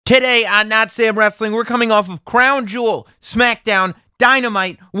Today on Not Sam Wrestling, we're coming off of Crown Jewel, SmackDown,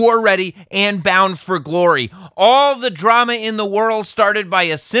 Dynamite, War Ready, and Bound for Glory. All the drama in the world started by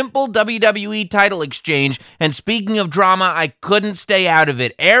a simple WWE title exchange, and speaking of drama, I couldn't stay out of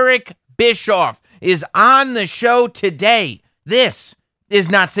it. Eric Bischoff is on the show today. This is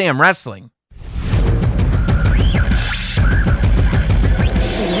Not Sam Wrestling.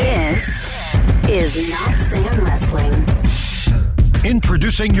 This is Not Sam Wrestling.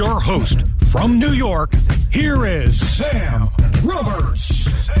 Introducing your host from New York, here is Sam Roberts.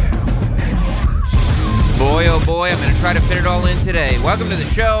 Boy, oh boy, I'm going to try to fit it all in today. Welcome to the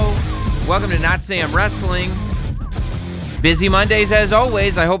show. Welcome to Not Sam Wrestling. Busy Mondays as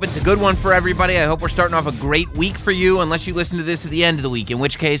always. I hope it's a good one for everybody. I hope we're starting off a great week for you, unless you listen to this at the end of the week, in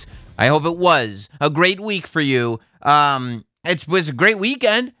which case I hope it was a great week for you. It was a great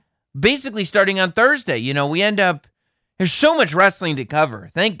weekend, basically starting on Thursday. You know, there's so much wrestling to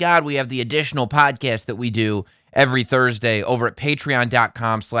cover. Thank God we have the additional podcast that we do every Thursday over at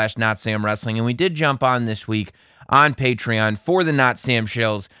patreon.com/NotSamWrestling. And we did jump on this week on Patreon for the Not Sam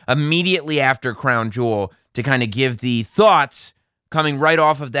Shills immediately after Crown Jewel to kind of give the thoughts coming right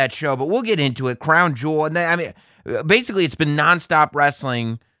off of that show. But we'll get into it. Crown Jewel. And basically it's been nonstop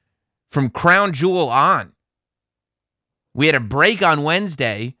wrestling from Crown Jewel on. We had a break on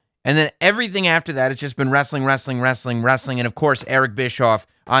Wednesday. And then everything after that, it's just been wrestling. And, of course, Eric Bischoff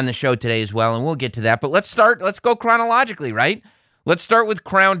on the show today as well, and we'll get to that. But let's go chronologically, right? Let's start with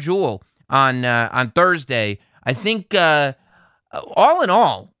Crown Jewel on Thursday. I think, all in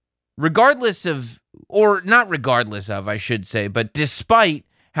all, regardless of, I should say, but despite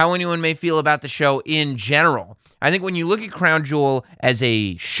how anyone may feel about the show in general, I think when you look at Crown Jewel as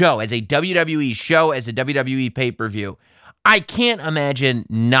a show, as a WWE show, as a WWE pay-per-view, I can't imagine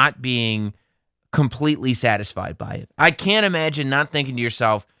not being completely satisfied by it. I can't imagine not thinking to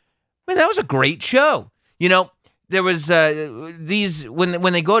yourself, man, that was a great show. You know, there was these,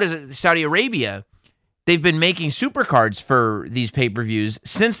 when they go to Saudi Arabia, they've been making supercards for these pay-per-views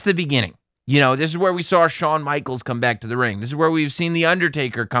since the beginning. You know, this is where we saw Shawn Michaels come back to the ring. This is where we've seen The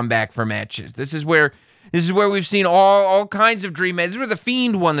Undertaker come back for matches. This is where we've seen all kinds of dream matches. This is where The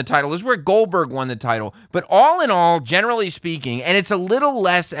Fiend won the title. This is where Goldberg won the title. But all in all, generally speaking, and it's a little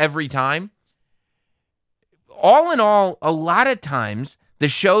less every time, all in all, a lot of times, the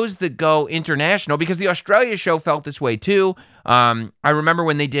shows that go international, because the Australia show felt this way too. I remember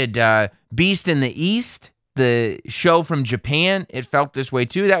when they did Beast in the East, the show from Japan, it felt this way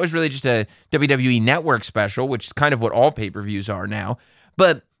too. That was really just a WWE Network special, which is kind of what all pay-per-views are now.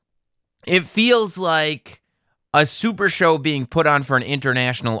 But it feels like a super show being put on for an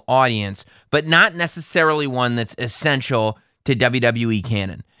international audience, but not necessarily one that's essential to WWE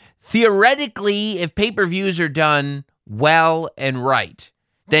canon. Theoretically, if pay-per-views are done well and right,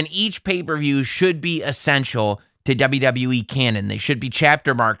 then each pay-per-view should be essential to WWE canon. They should be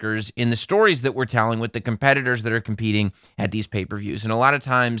chapter markers in the stories that we're telling with the competitors that are competing at these pay-per-views. And a lot of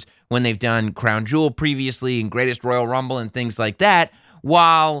times when they've done Crown Jewel previously and Greatest Royal Rumble and things like that,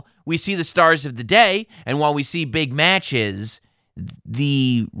 while we see the stars of the day and while we see big matches,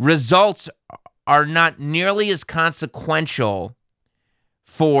 the results are not nearly as consequential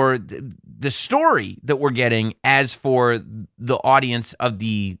for the story that we're getting as for the audience of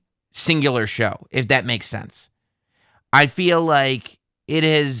the singular show, if that makes sense. I feel like it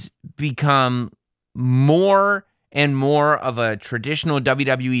has become more and more of a traditional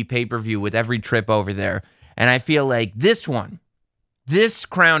WWE pay-per-view with every trip over there. And I feel like this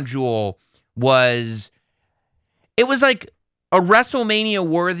Crown Jewel was like a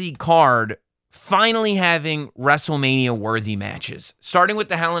WrestleMania-worthy card finally having WrestleMania-worthy matches. Starting with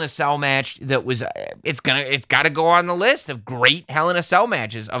the Hell in a Cell match that was, it's got to go on the list of great Hell in a Cell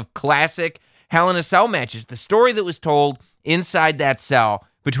matches, of classic Hell in a Cell matches. The story that was told inside that cell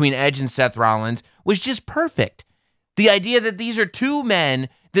between Edge and Seth Rollins was just perfect. The idea that these are two men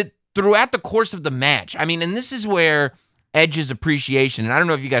that throughout the course of the match, I mean, and this is where Edge's appreciation, and I don't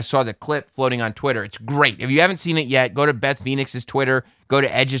know if you guys saw the clip floating on Twitter. It's great. If you haven't seen it yet, go to Beth Phoenix's Twitter, go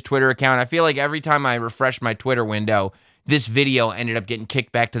to Edge's Twitter account. I feel like every time I refresh my Twitter window, this video ended up getting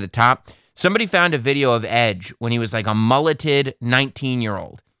kicked back to the top. Somebody found a video of Edge when he was like a mulleted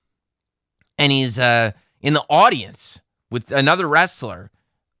 19-year-old. And he's in the audience with another wrestler,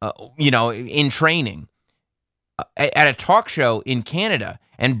 in training at a talk show in Canada.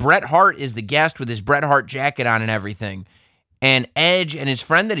 And Bret Hart is the guest with his Bret Hart jacket on and everything. And Edge and his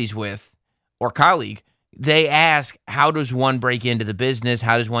friend that he's with, or colleague, they ask, how does one break into the business?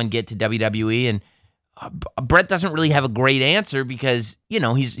 How does one get to WWE? And Bret doesn't really have a great answer because,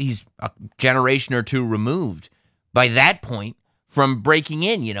 he's a generation or two removed by that point from breaking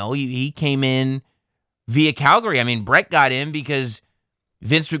in. He came in via Calgary. I mean, Bret got in because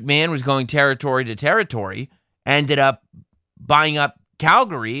Vince McMahon was going territory to territory, ended up buying up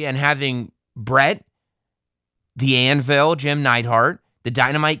Calgary and having Bret, the Anvil, Jim Neidhart, the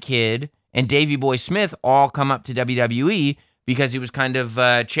Dynamite Kid, and Davey Boy Smith all come up to WWE because he was kind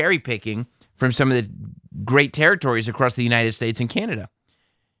of cherry picking from some of the great territories across the United States and Canada.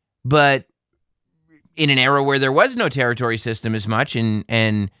 But in an era where there was no territory system as much, and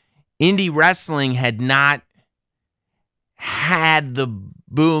indie wrestling had not had the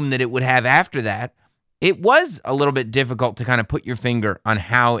boom that it would have after that, it was a little bit difficult to kind of put your finger on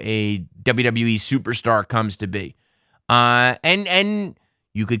how a WWE superstar comes to be. And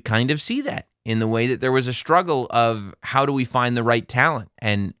you could kind of see that in the way that there was a struggle of how do we find the right talent,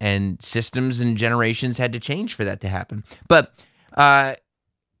 and systems and generations had to change for that to happen. But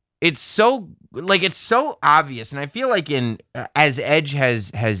it's so obvious, and I feel like as Edge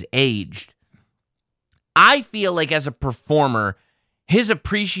has aged, I feel like as a performer, his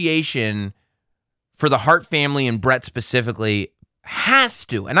appreciation for the Hart family and Bret specifically has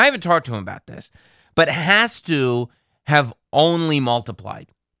to, and I haven't talked to him about this, but has to have only multiplied,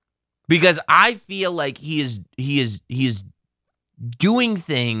 because I feel like he is doing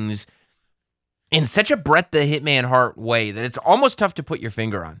things in such a Bret the Hitman Hart way that it's almost tough to put your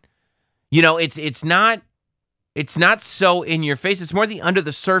finger on. It's not so in your face. It's more the under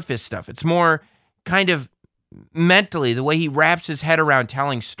the surface stuff. It's more kind of mentally the way he wraps his head around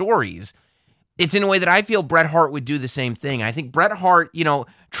telling stories. It's in a way that I feel Bret Hart would do the same thing. I think Bret Hart,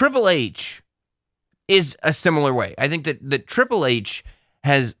 Triple H is a similar way. I think that Triple H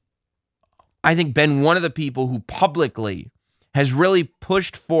has, been one of the people who publicly has really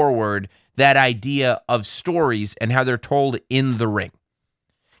pushed forward that idea of stories and how they're told in the ring.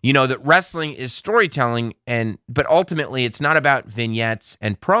 That wrestling is storytelling, but ultimately it's not about vignettes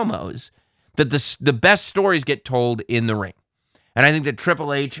and promos, that the best stories get told in the ring. And I think that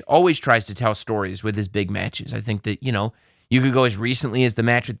Triple H always tries to tell stories with his big matches. I think that, you could go as recently as the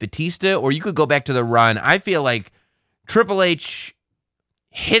match with Batista, or you could go back to the run. I feel like Triple H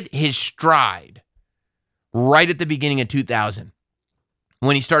hit his stride right at the beginning of 2000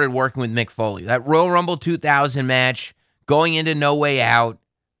 when he started working with Mick Foley. That Royal Rumble 2000 match, going into No Way Out,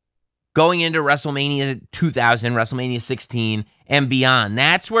 going into WrestleMania 2000, WrestleMania 16, and beyond.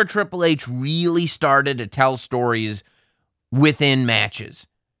 That's where Triple H really started to tell stories within matches.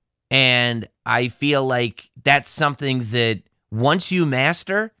 And I feel like that's something that once you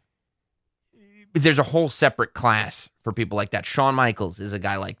master, there's a whole separate class for people like that. Shawn Michaels is a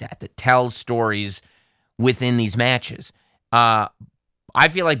guy like that tells stories within these matches. I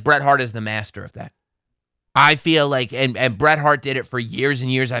feel like Bret Hart is the master of that. I feel like, and Bret Hart did it for years and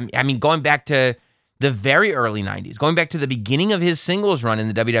years. I mean, going back to the very early 90s, going back to the beginning of his singles run in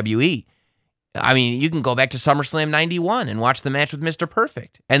the WWE. I mean, you can go back to SummerSlam 91 and watch the match with Mr.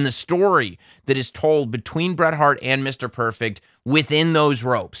 Perfect. And the story that is told between Bret Hart and Mr. Perfect within those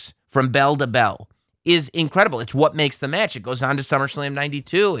ropes, from bell to bell, is incredible. It's what makes the match. It goes on to SummerSlam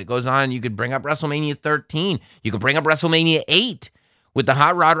 92. It goes on, you could bring up WrestleMania 13. You could bring up WrestleMania 8 with the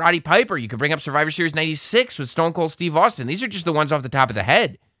Hot Rod Roddy Piper. You could bring up Survivor Series 96 with Stone Cold Steve Austin. These are just the ones off the top of the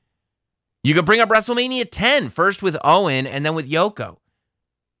head. You could bring up WrestleMania 10, first with Owen and then with Yoko.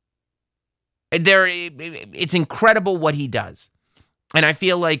 It's incredible what he does. And I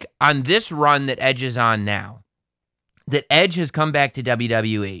feel like on this run that Edge is on now, that Edge has come back to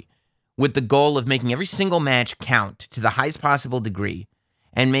WWE with the goal of making every single match count to the highest possible degree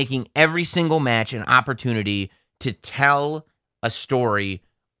and making every single match an opportunity to tell a story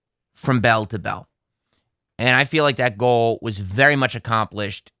from bell to bell. And I feel like that goal was very much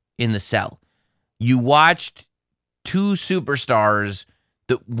accomplished in the Cell. You watched two superstars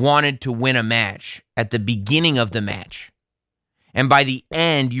that wanted to win a match at the beginning of the match. And by the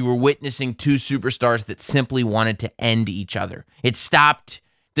end, you were witnessing two superstars that simply wanted to end each other.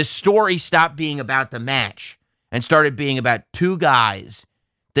 The story stopped being about the match and started being about two guys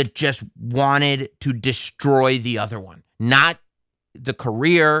that just wanted to destroy the other one. Not the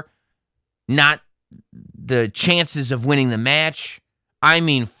career, not the chances of winning the match. I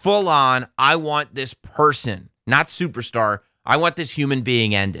mean, full on, I want this person, not superstar, I want this human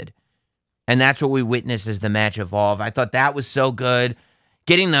being ended. And that's what we witnessed as the match evolved. I thought that was so good.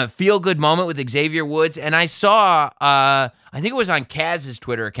 Getting the feel-good moment with Xavier Woods. And I saw, I think it was on Kaz's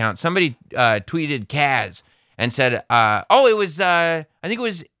Twitter account, somebody tweeted Kaz and said, I think it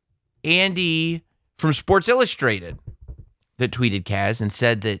was Andy from Sports Illustrated that tweeted Kaz and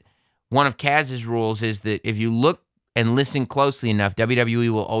said that one of Kaz's rules is that if you look and listen closely enough, WWE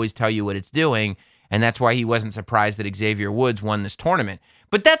will always tell you what it's doing. and that's why he wasn't surprised that Xavier Woods won this tournament.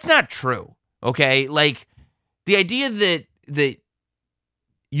 But that's not true, okay? Like, the idea that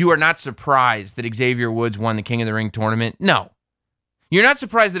you are not surprised that Xavier Woods won the King of the Ring tournament, no. You're not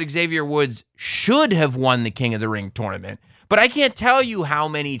surprised that Xavier Woods should have won the King of the Ring tournament, but I can't tell you how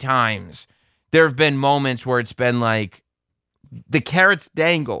many times there have been moments where it's been like the carrot's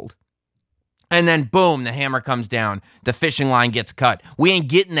dangled, and then boom, the hammer comes down. The fishing line gets cut. We ain't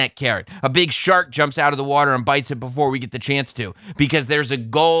getting that carrot. A big shark jumps out of the water and bites it before we get the chance to, because there's a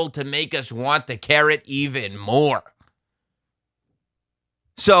goal to make us want the carrot even more.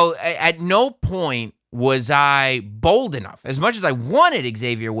 So at no point was I bold enough, as much as I wanted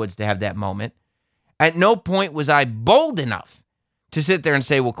Xavier Woods to have that moment, at no point was I bold enough to sit there and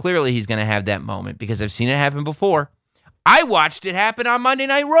say, well, clearly he's going to have that moment, because I've seen it happen before. I watched it happen on Monday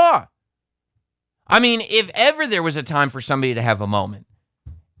Night Raw. I mean, if ever there was a time for somebody to have a moment,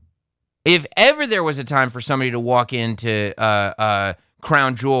 if ever there was a time for somebody to walk into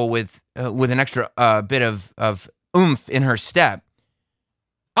Crown Jewel with an extra bit of oomph in her step,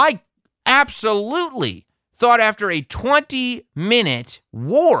 I absolutely thought after a 20-minute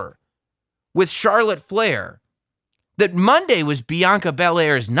war with Charlotte Flair that Monday was Bianca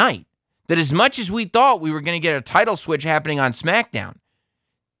Belair's night. That as much as we thought we were going to get a title switch happening on SmackDown,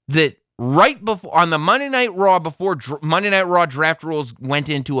 that right before, on the Monday Night Raw, before Monday Night Raw draft rules went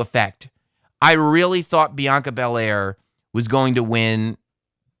into effect, I really thought Bianca Belair was going to win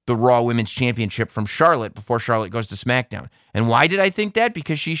the Raw Women's Championship from Charlotte before Charlotte goes to SmackDown. And why did I think that?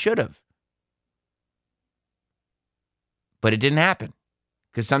 Because she should have. But it didn't happen.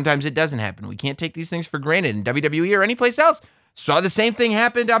 Because sometimes it doesn't happen. We can't take these things for granted. In WWE or anyplace else, saw the same thing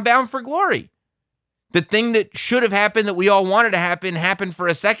happened on Bound for Glory. The thing that should have happened, that we all wanted to happen, happened for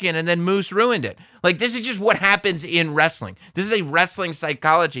a second, and then Moose ruined it. Like, this is just what happens in wrestling. This is a wrestling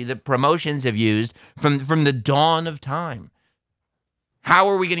psychology that promotions have used from the dawn of time. How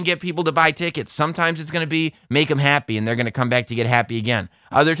are we going to get people to buy tickets? Sometimes it's going to be make them happy, and they're going to come back to get happy again.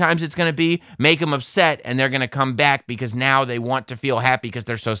 Other times it's going to be make them upset, and they're going to come back because now they want to feel happy because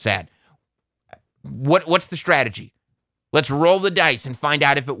they're so sad. What's the strategy? Let's roll the dice and find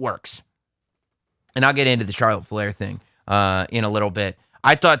out if it works. And I'll get into the Charlotte Flair thing in a little bit.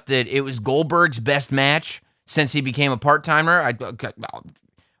 I thought that it was Goldberg's best match since he became a part-timer.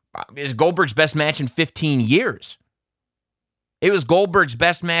 It was Goldberg's best match in 15 years. It was Goldberg's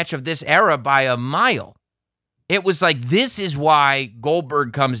best match of this era by a mile. It was like, this is why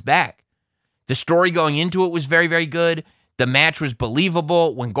Goldberg comes back. The story going into it was very, very good. The match was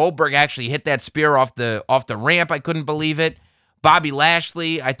believable. When Goldberg actually hit that spear off the ramp, I couldn't believe it. Bobby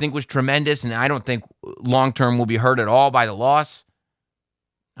Lashley, I think, was tremendous, and I don't think long-term will be hurt at all by the loss.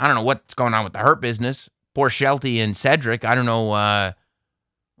 I don't know what's going on with the Hurt Business. Poor Shelty and Cedric. I don't know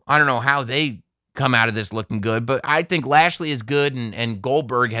how they come out of this looking good, but I think Lashley is good, and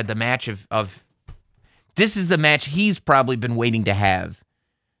Goldberg had the match of this is the match he's probably been waiting to have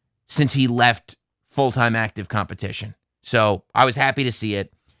since he left full-time active competition. So I was happy to see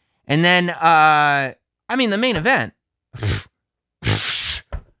it. And then, the main event.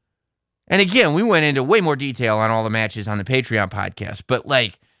 And again, we went into way more detail on all the matches on the Patreon podcast, but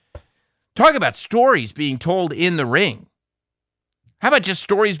talk about stories being told in the ring. How about just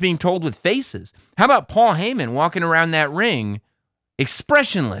stories being told with faces? How about Paul Heyman walking around that ring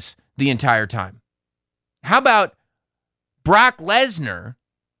expressionless the entire time? How about Brock Lesnar,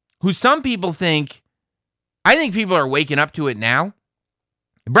 who some people think, I think people are waking up to it now.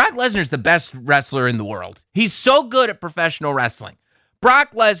 Brock Lesnar's the best wrestler in the world. He's so good at professional wrestling.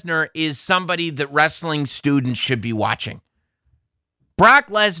 Brock Lesnar is somebody that wrestling students should be watching. Brock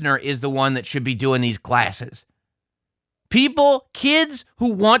Lesnar is the one that should be doing these classes. Kids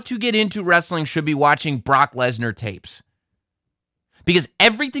who want to get into wrestling should be watching Brock Lesnar tapes. Because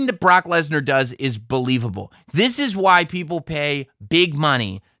everything that Brock Lesnar does is believable. This is why people pay big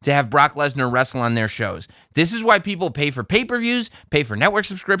money to have Brock Lesnar wrestle on their shows. This is why people pay for pay-per-views, pay for network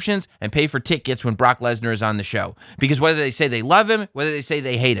subscriptions, and pay for tickets when Brock Lesnar is on the show. Because whether they say they love him, whether they say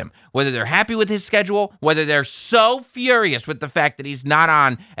they hate him, whether they're happy with his schedule, whether they're so furious with the fact that he's not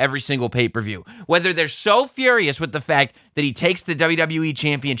on every single pay-per-view, whether they're so furious with the fact that he takes the WWE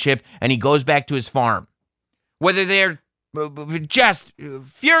Championship and he goes back to his farm, whether they're just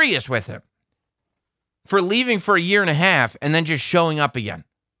furious with him for leaving for a year and a half and then just showing up again.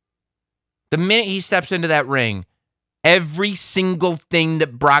 The minute he steps into that ring, every single thing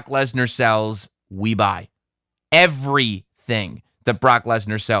that Brock Lesnar sells, we buy. Everything that Brock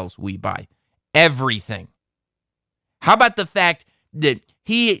Lesnar sells, we buy. Everything. How about the fact that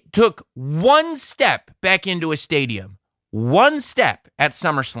he took one step back into a stadium, one step at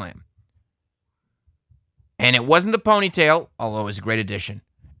SummerSlam, And it wasn't the ponytail, although it was a great addition.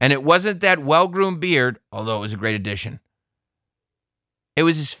 And it wasn't that well-groomed beard, although it was a great addition. It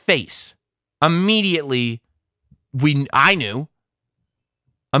was his face. Immediately, I knew.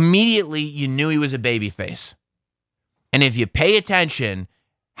 Immediately, you knew he was a babyface. And if you pay attention,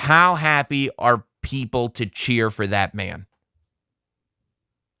 how happy are people to cheer for that man?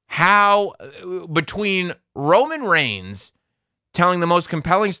 How, between Roman Reigns telling the most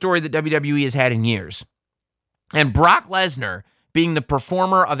compelling story that WWE has had in years, and Brock Lesnar being the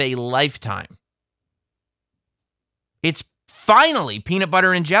performer of a lifetime, it's finally peanut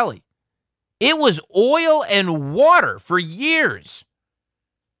butter and jelly. It was oil and water for years.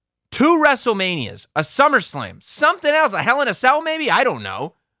 2 WrestleManias, a SummerSlam, something else, a Hell in a Cell maybe? I don't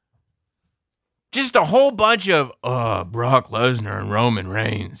know. Just a whole bunch of, Brock Lesnar and Roman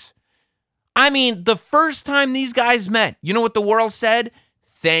Reigns. I mean, the first time these guys met, you know what the world said?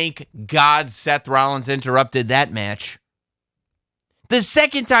 Thank God Seth Rollins interrupted that match. The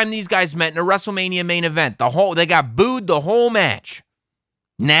second time these guys met in a WrestleMania main event, they got booed the whole match.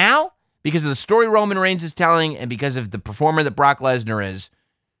 Now, because of the story Roman Reigns is telling and because of the performer that Brock Lesnar is,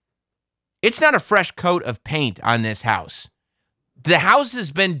 it's not a fresh coat of paint on this house. The house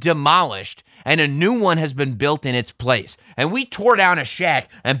has been demolished and a new one has been built in its place. And we tore down a shack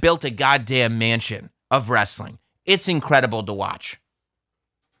and built a goddamn mansion of wrestling. It's incredible to watch.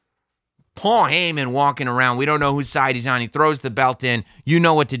 Paul Heyman walking around. We don't know whose side he's on. He throws the belt in. You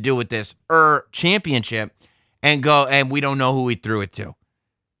know what to do with this championship and we don't know who he threw it to.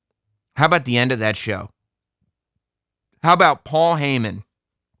 How about the end of that show? How about Paul Heyman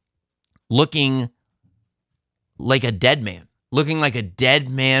looking like a dead man? Looking like a dead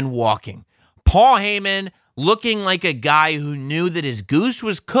man walking. Paul Heyman looking like a guy who knew that his goose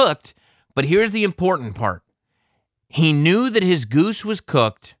was cooked, but here's the important part. He knew that his goose was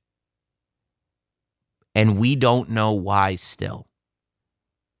cooked, and we don't know why still.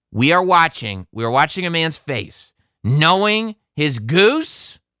 We are watching a man's face, knowing his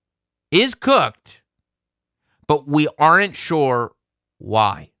goose is cooked, but we aren't sure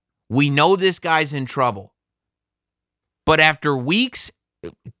why. We know this guy's in trouble. But after weeks,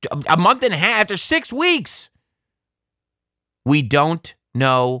 a month and a half, after 6 weeks, we don't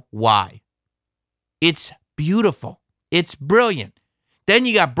know why. It's beautiful. It's brilliant. Then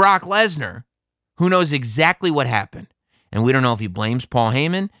you got Brock Lesnar, who knows exactly what happened. And we don't know if he blames Paul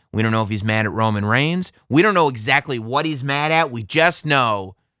Heyman. We don't know if he's mad at Roman Reigns. We don't know exactly what he's mad at. We just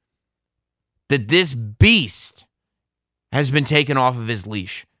know that this beast has been taken off of his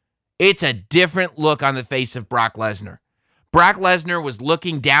leash. It's a different look on the face of Brock Lesnar. Brock Lesnar was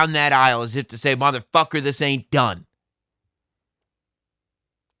looking down that aisle as if to say, motherfucker, this ain't done.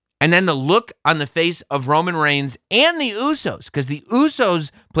 And then the look on the face of Roman Reigns and the Usos, because the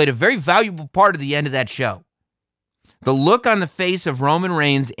Usos played a very valuable part of the end of that show. The look on the face of Roman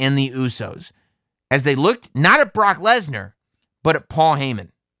Reigns and the Usos as they looked not at Brock Lesnar, but at Paul Heyman.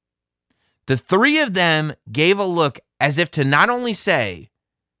 The three of them gave a look as if to not only say,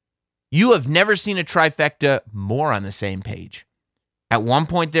 you have never seen a trifecta more on the same page. At one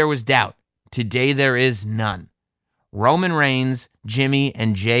point there was doubt. Today there is none. Roman Reigns, Jimmy,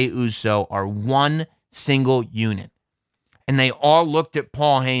 and Jey Uso are one single unit. And they all looked at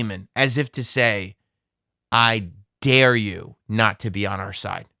Paul Heyman as if to say, I dare you not to be on our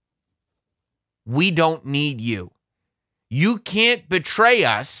side. We don't need you. You can't betray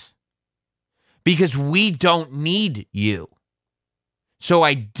us because we don't need you. So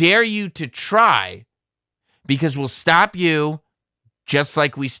I dare you to try because we'll stop you just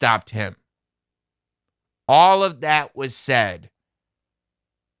like we stopped him. All of that was said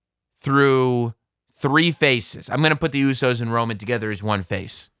through 3 faces. I'm going to put the Usos and Roman together as one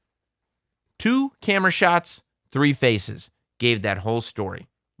face. 2 camera shots, 3 faces. Gave that whole story.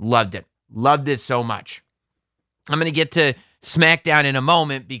 Loved it. Loved it so much. I'm going to get to SmackDown in a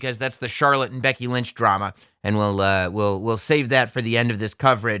moment because that's the Charlotte and Becky Lynch drama, and we'll save that for the end of this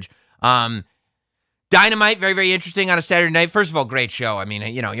coverage. Dynamite, very, very interesting on a Saturday night. First of all, great show. I mean,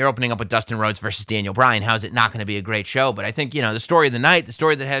 you're opening up with Dustin Rhodes versus Daniel Bryan. How is it not going to be a great show? But I think, the story of the night, the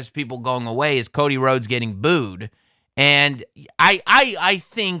story that has people going away is Cody Rhodes getting booed. And I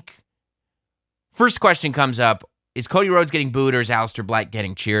think first question comes up, is Cody Rhodes getting booed or is Aleister Black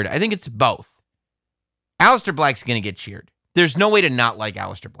getting cheered? I think it's both. Aleister Black's going to get cheered. There's no way to not like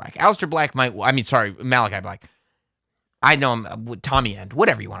Aleister Black. Aleister Black Malachi Black. I know him, Tommy End,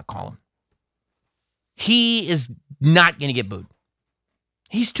 whatever you want to call him. He is not going to get booed.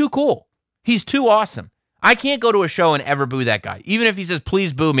 He's too cool. He's too awesome. I can't go to a show and ever boo that guy. Even if he says,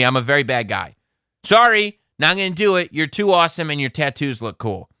 please boo me, I'm a very bad guy. Sorry, not going to do it. You're too awesome and your tattoos look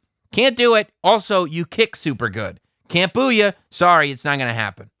cool. Can't do it. Also, you kick super good. Can't boo you. Sorry, it's not going to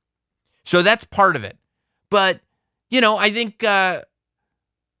happen. So that's part of it. But, I think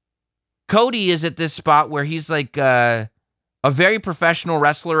Cody is at this spot where he's like a very professional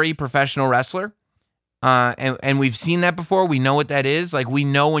wrestler. And we've seen that before. We know what that is. Like, we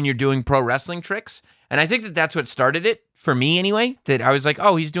know when you're doing pro wrestling tricks. And I think that that's what started it, for me anyway, that I was like,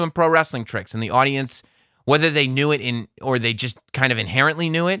 oh, he's doing pro wrestling tricks. And the audience, whether they knew it or they just kind of inherently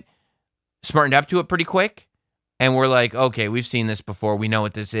knew it, smartened up to it pretty quick. And we're like, okay, we've seen this before. We know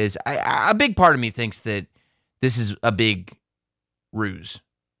what this is. A big part of me thinks that this is a big ruse.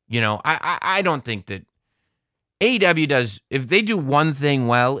 I don't think that AEW does, if they do one thing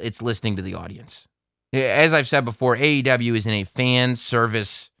well, it's listening to the audience. As I've said before, AEW is in a fan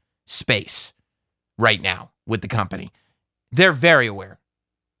service space right now with the company. They're very aware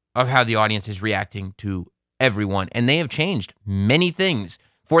of how the audience is reacting to everyone, and they have changed many things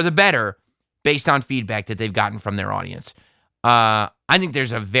for the better based on feedback that they've gotten from their audience. I think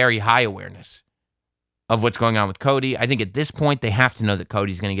there's a very high awareness of what's going on with Cody. I think at this point they have to know that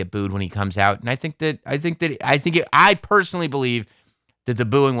Cody's going to get booed when he comes out, and I personally believe that the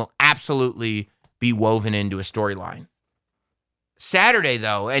booing will absolutely be woven into a storyline. Saturday,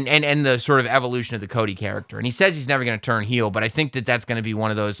 though, and the sort of evolution of the Cody character, and he says he's never going to turn heel, but I think that that's going to be one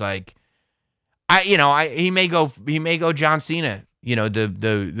of those like, he may go John Cena,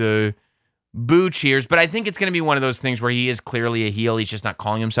 the boo cheers, but I think it's going to be one of those things where he is clearly a heel. He's just not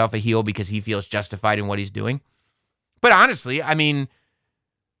calling himself a heel because he feels justified in what he's doing. But honestly, I mean,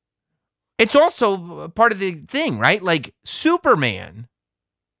 it's also part of the thing, right? Like, Superman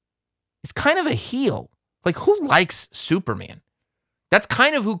is kind of a heel. Like, who likes Superman? That's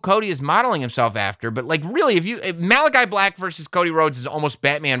kind of who Cody is modeling himself after. But, like, really, if Malachi Black versus Cody Rhodes is almost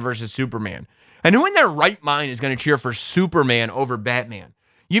Batman versus Superman. And who in their right mind is going to cheer for Superman over Batman?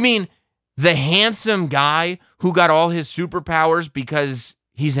 You mean the handsome guy who got all his superpowers because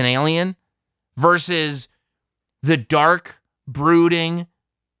he's an alien versus the dark, brooding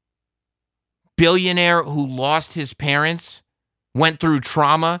billionaire who lost his parents, went through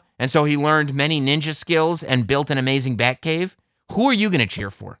trauma, and so he learned many ninja skills and built an amazing Batcave? Who are you going to cheer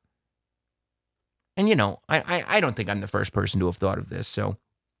for? And, I don't think I'm the first person to have thought of this, so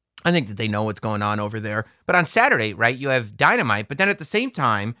I think that they know what's going on over there. But on Saturday, right, you have Dynamite, but then at the same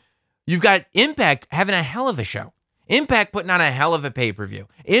time, you've got Impact having a hell of a show. Impact putting on a hell of a pay-per-view.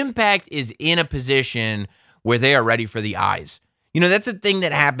 Impact is in a position where they are ready for the eyes. That's a thing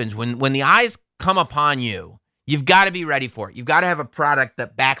that happens when the eyes come upon you. You've got to be ready for it. You've got to have a product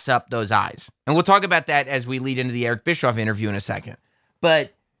that backs up those eyes. And we'll talk about that as we lead into the Eric Bischoff interview in a second.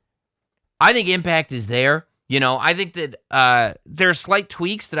 But I think Impact is there. I think that there are slight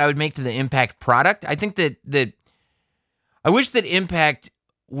tweaks that I would make to the Impact product. I think that I wish that Impact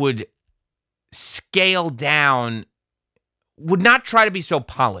would scale down, would not try to be so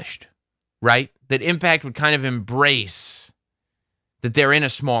polished, right? That Impact would kind of embrace that they're in a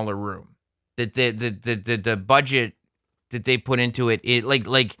smaller room. That the budget that they put into it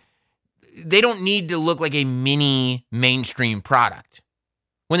like they don't need to look like a mini mainstream product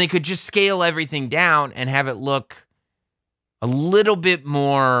when they could just scale everything down and have it look a little bit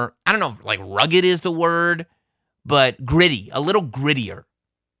more, I don't know if like rugged is the word, but gritty, a little grittier.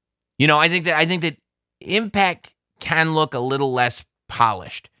 I think that Impact can look a little less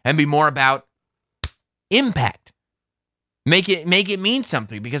polished and be more about impact. Make it mean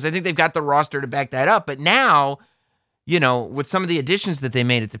something, because I think they've got the roster to back that up. But now, with some of the additions that they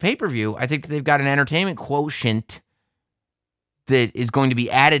made at the pay-per-view, I think that they've got an entertainment quotient that is going to be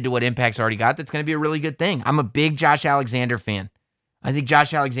added to what Impact's already got. That's going to be a really good thing. I'm a big Josh Alexander fan. I think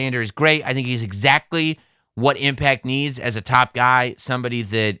Josh Alexander is great. I think he's exactly what Impact needs as a top guy, somebody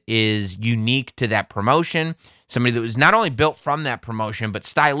that is unique to that promotion, somebody that was not only built from that promotion, but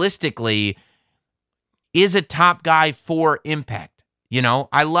stylistically is a top guy for Impact.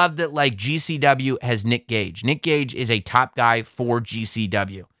 I love that, like, GCW has Nick Gage. Nick Gage is a top guy for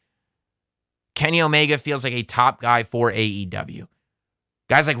GCW. Kenny Omega feels like a top guy for AEW.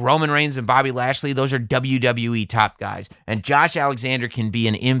 Guys like Roman Reigns and Bobby Lashley, those are WWE top guys. And Josh Alexander can be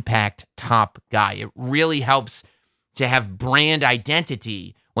an Impact top guy. It really helps to have brand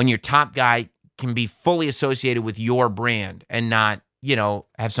identity when your top guy can be fully associated with your brand and not,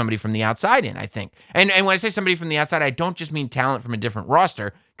 have somebody from the outside in, I think. And when I say somebody from the outside, I don't just mean talent from a different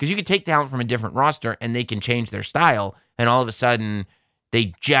roster, because you can take talent from a different roster and they can change their style, and all of a sudden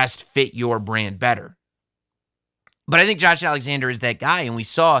they just fit your brand better. But I think Josh Alexander is that guy, and we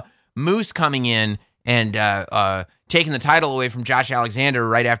saw Moose coming in and taking the title away from Josh Alexander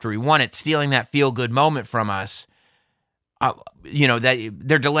right after he won it, stealing that feel-good moment from us. that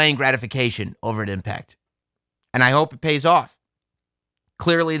they're delaying gratification over at Impact. And I hope it pays off.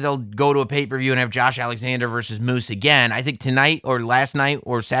 Clearly, they'll go to a pay-per-view and have Josh Alexander versus Moose again. I think tonight or last night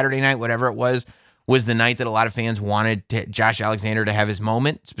or Saturday night, whatever it was the night that a lot of fans wanted Josh Alexander to have his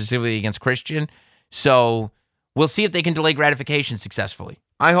moment, specifically against Christian. So we'll see if they can delay gratification successfully.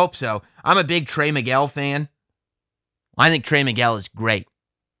 I hope so. I'm a big Trey Miguel fan. I think Trey Miguel is great.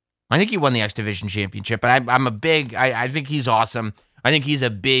 I think he won the X Division Championship, but I think he's awesome. I think he's a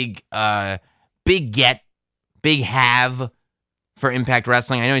big have for Impact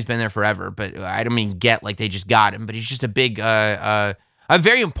Wrestling. I know he's been there forever, but I don't mean get like they just got him, but he's just a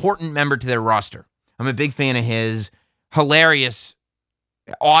very important member to their roster. I'm a big fan of his. Hilarious,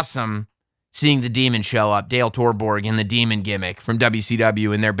 awesome seeing the Demon show up, Dale Torborg in the Demon gimmick from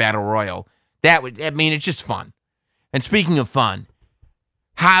WCW in their Battle Royal. It's just fun. And speaking of fun,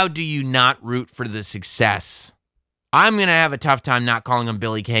 how do you not root for the success? I'm going to have a tough time not calling them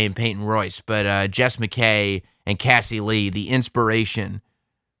Billy Kay and Peyton Royce, but Jess McKay and Cassie Lee, the inspiration.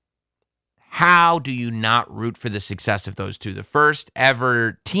 How do you not root for the success of those two? The first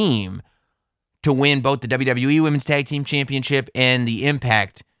ever team to win both the WWE Women's Tag Team Championship and the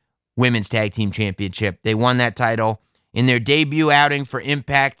Impact Women's Tag Team Championship. They won that title in their debut outing for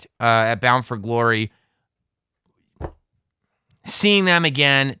Impact at Bound for Glory. Seeing them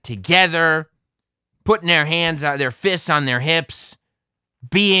again together, putting their hands out, their fists on their hips,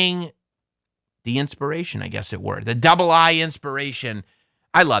 being the inspiration, I guess it were. The double I inspiration.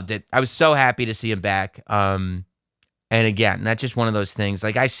 I loved it. I was so happy to see him back. And again, that's just one of those things.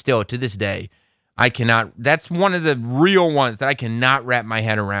 Like I still, to this day, that's one of the real ones that I cannot wrap my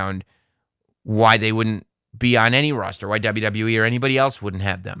head around why they wouldn't be on any roster, why WWE or anybody else wouldn't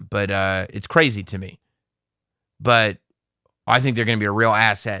have them. But it's crazy to me. But I think they're going to be a real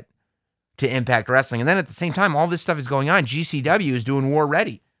asset to Impact Wrestling. And then at the same time, all this stuff is going on. GCW is doing War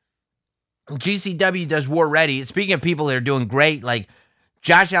Ready. GCW does War Ready. Speaking of people that are doing great, like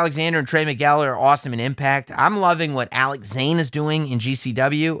Josh Alexander and Trey Miguel are awesome in Impact. I'm loving what Alex Zane is doing in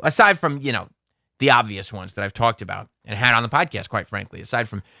GCW, aside from, the obvious ones that I've talked about and had on the podcast, quite frankly, aside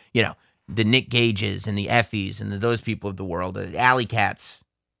from, the Nick Gages and the Effies and those people of the world, Alley Catches.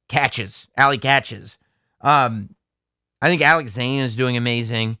 I think Alex Zane is doing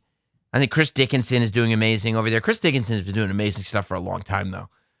amazing. I think Chris Dickinson is doing amazing over there. Chris Dickinson has been doing amazing stuff for a long time, though.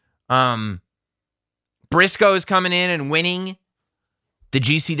 Briscoe is coming in and winning the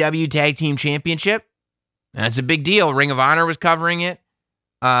GCW Tag Team Championship. That's a big deal. Ring of Honor was covering it.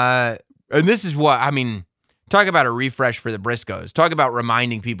 And this is talk about a refresh for the Briscoes. Talk about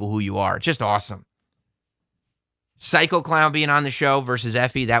reminding people who you are. It's just awesome. Psycho Clown being on the show versus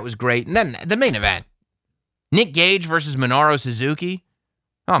Effie, that was great. And then the main event. Nick Gage versus Minoru Suzuki.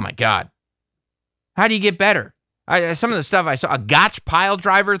 Oh, my God. How do you get better? Some of the stuff I saw, a Gotch pile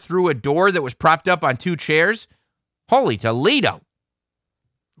driver through a door that was propped up on two chairs. Holy Toledo.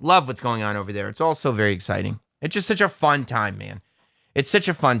 Love what's going on over there. It's all so very exciting. It's just such a fun time, man. It's such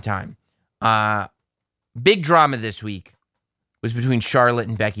a fun time. Big drama this week was between Charlotte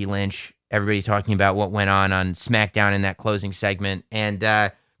and Becky Lynch. Everybody talking about what went on SmackDown in that closing segment.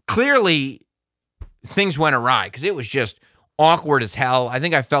 And clearly things went awry because it was just awkward as hell. I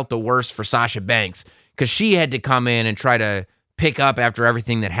think I felt the worst for Sasha Banks because she had to come in and try to pick up after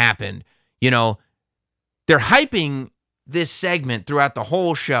everything that happened. They're hyping this segment throughout the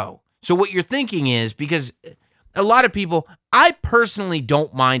whole show. So what you're thinking is, because a lot of people, I personally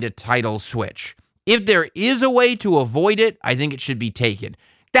don't mind a title switch. If there is a way to avoid it, I think it should be taken.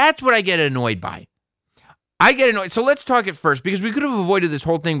 That's what I get annoyed by. So let's talk it first, because we could have avoided this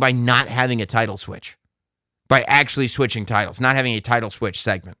whole thing by not having a title switch. By actually switching titles, not having a title switch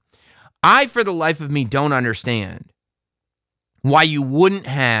segment. I, for the life of me, don't understand why you wouldn't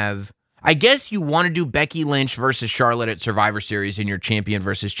have... I guess you want to do Becky Lynch versus Charlotte at Survivor Series in your champion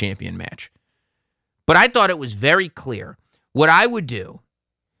versus champion match. But I thought it was very clear. What I would do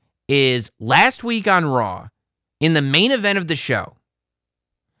is, last week on Raw, in the main event of the show,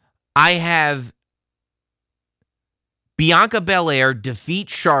 I have Bianca Belair defeat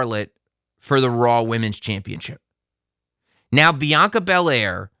Charlotte for the Raw Women's Championship. Now, Bianca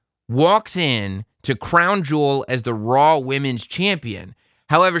Belair walks in to Crown Jewel as the Raw Women's Champion.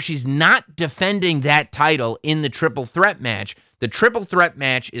 However, she's not defending that title in the triple threat match. The triple threat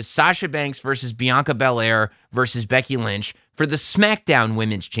match is Sasha Banks versus Bianca Belair versus Becky Lynch for the SmackDown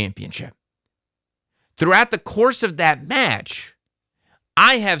Women's Championship. Throughout the course of that match,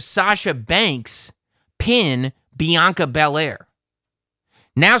 I have Sasha Banks pin Bianca Belair.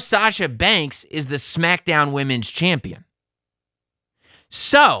 Now Sasha Banks is the SmackDown Women's Champion.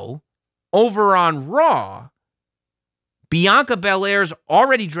 So, over on Raw, Bianca Belair's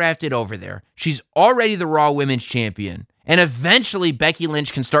already drafted over there. She's already the Raw Women's Champion. And eventually Becky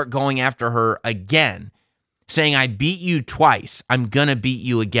Lynch can start going after her again, saying, I beat you twice. I'm going to beat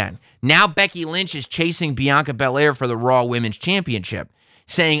you again. Now Becky Lynch is chasing Bianca Belair for the Raw Women's Championship,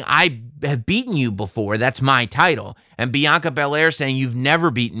 saying, I have beaten you before. That's my title. And Bianca Belair saying, you've never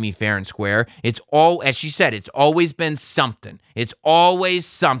beaten me fair and square. It's all, as she said, it's always been something. It's always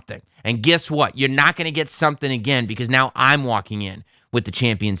something. And guess what? You're not going to get something again because now I'm walking in with the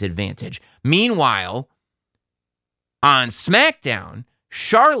champion's advantage. Meanwhile, on SmackDown,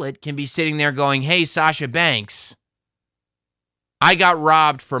 Charlotte can be sitting there going, hey, Sasha Banks, I got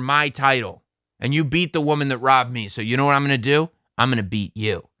robbed for my title, and you beat the woman that robbed me. So you know what I'm going to do? I'm going to beat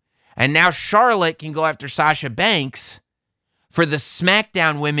you. And now Charlotte can go after Sasha Banks for the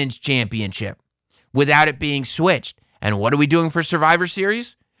SmackDown Women's Championship without it being switched. And what are we doing for Survivor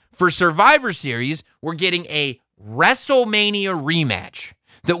Series? For Survivor Series, we're getting a WrestleMania rematch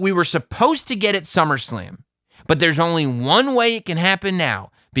that we were supposed to get at SummerSlam. But there's only one way it can happen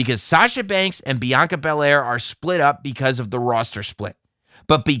now because Sasha Banks and Bianca Belair are split up because of the roster split.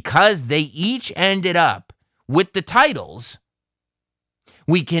 But because they each ended up with the titles,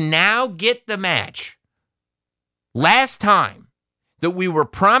 we can now get the match last time that we were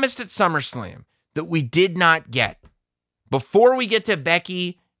promised at SummerSlam that we did not get. Before we get to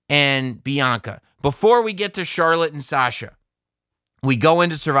Becky and Bianca, before we get to Charlotte and Sasha, we go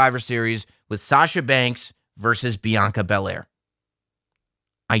into Survivor Series with Sasha Banks versus Bianca Belair.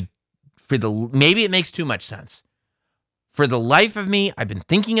 Maybe it makes too much sense. For the life of me, I've been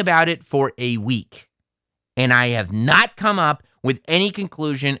thinking about it for a week, and I have not come up with any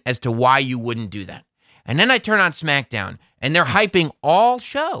conclusion as to why you wouldn't do that. And then I turn on SmackDown, and they're hyping all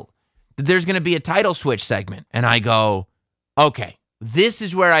show that there's going to be a title switch segment. And I go, okay, this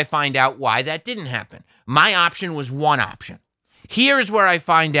is where I find out why that didn't happen. My option was one option. Here's where I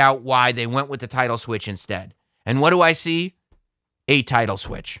find out why they went with the title switch instead. And what do I see? A title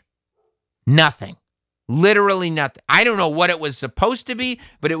switch. Nothing. Literally nothing. I don't know what it was supposed to be,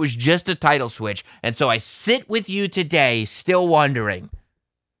 but it was just a title switch. And so I sit with you today still wondering,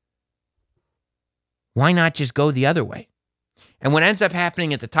 why not just go the other way? And what ends up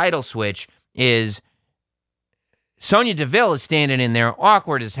happening at the title switch is Sonya Deville is standing in there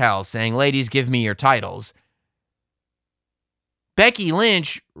awkward as hell saying, ladies, give me your titles. Becky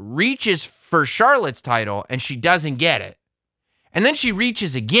Lynch reaches for Charlotte's title and she doesn't get it. And then she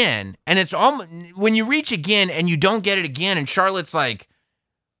reaches again, and it's almost, when you reach again and you don't get it again, and Charlotte's like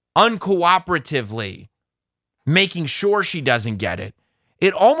uncooperatively making sure she doesn't get it,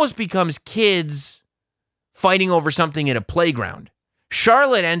 it almost becomes kids fighting over something at a playground.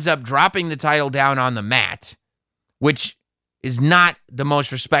 Charlotte ends up dropping the title down on the mat, which is not the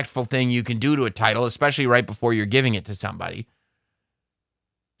most respectful thing you can do to a title, especially right before you're giving it to somebody.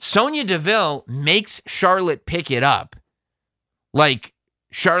 Sonya Deville makes Charlotte pick it up, like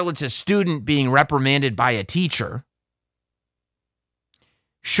Charlotte's a student being reprimanded by a teacher.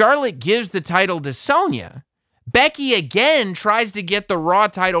 Charlotte gives the title to Sonya. Becky again tries to get the Raw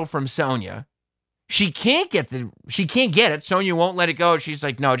title from Sonya. She can't get it. Sonya won't let it go. She's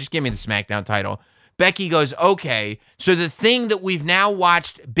like, no, just give me the SmackDown title. Becky goes, okay. So the thing that we've now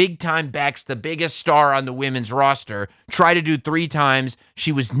watched Big Time Bex, the biggest star on the women's roster, try to do 3 times,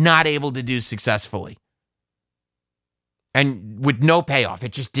 she was not able to do successfully. And with no payoff.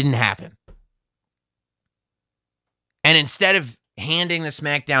 It just didn't happen. And instead of handing the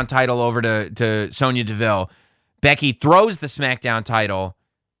SmackDown title over to Sonya Deville, Becky throws the SmackDown title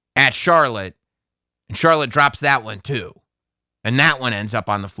at Charlotte, and Charlotte drops that one too. And that one ends up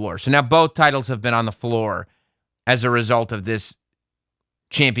on the floor. So now both titles have been on the floor as a result of this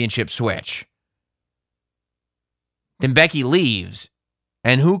championship switch. Then Becky leaves,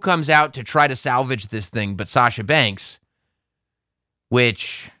 and who comes out to try to salvage this thing but Sasha Banks?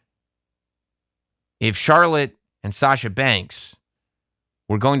 Which, if Charlotte and Sasha Banks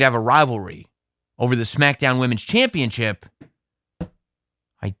were going to have a rivalry over the SmackDown Women's Championship,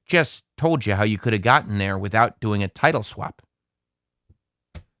 I just told you how you could have gotten there without doing a title swap.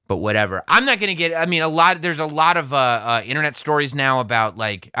 But whatever. I'm not going to get, there's a lot of internet stories now about,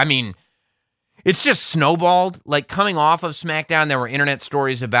 it's just snowballed. Like, coming off of SmackDown, there were internet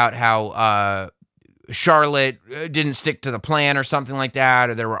stories about how Charlotte didn't stick to the plan or something like that,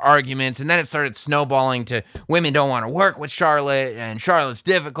 or there were arguments, and then it started snowballing to women don't want to work with Charlotte, and Charlotte's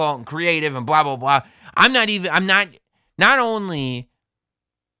difficult and creative and blah, blah, blah. Not only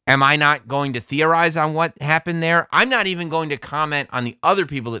am I not going to theorize on what happened there, I'm not even going to comment on the other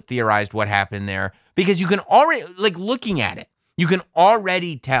people that theorized what happened there, because you can already, looking at it, you can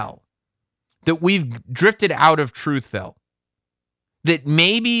already tell that we've drifted out of Truthville. that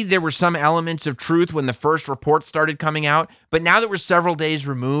maybe there were some elements of truth when the first report started coming out, but now that we're several days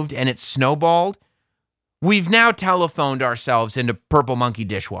removed and it's snowballed, we've now telephoned ourselves into Purple Monkey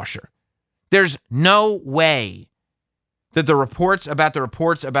dishwasher. There's no way that the reports about the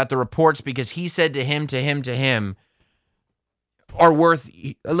reports because he said to him are worth,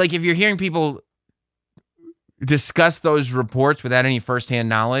 like, if you're hearing people discuss those reports without any firsthand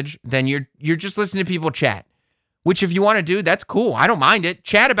knowledge, then you're just listening to people chat, which if you want to do, that's cool. I don't mind it.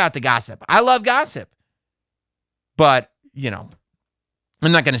 Chat about the gossip. I love gossip. But, I'm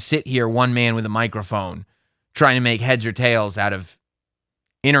not going to sit here, one man with a microphone, trying to make heads or tails out of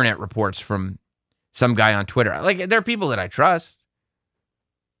internet reports from some guy on Twitter. Like, there are people that I trust.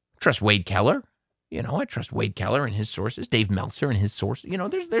 I trust Wade Keller. I trust Wade Keller and his sources, Dave Meltzer and his sources.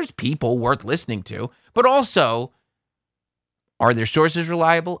 There's people worth listening to. But also, are their sources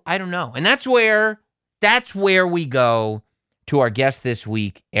reliable? I don't know. And that's where we go to our guest this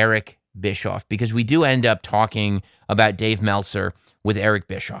week, Eric Bischoff, because we do end up talking about Dave Meltzer with Eric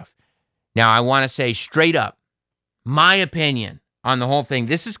Bischoff. Now, I want to say straight up, my opinion on the whole thing.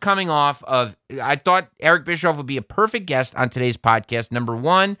 This is coming off of, I thought Eric Bischoff would be a perfect guest on today's podcast. Number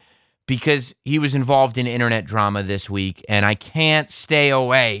one, because he was involved in internet drama this week, and I can't stay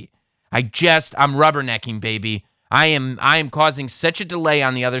away. I'm rubbernecking, baby. I am causing such a delay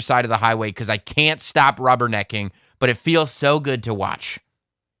on the other side of the highway because I can't stop rubbernecking, but it feels so good to watch.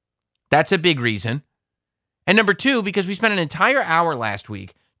 That's a big reason. And number two, because we spent an entire hour last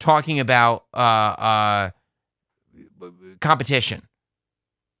week talking about competition.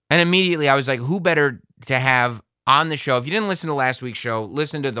 And immediately I was like, who better to have on the show? If you didn't listen to last week's show,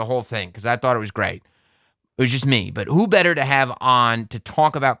 listen to the whole thing because I thought it was great. It was just me. But who better to have on to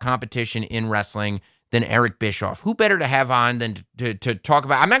talk about competition in wrestling than Eric Bischoff? Who better to have on than to talk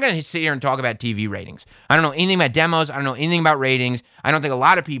about? I'm not going to sit here and talk about TV ratings. I don't know anything about demos. I don't know anything about ratings. I don't think a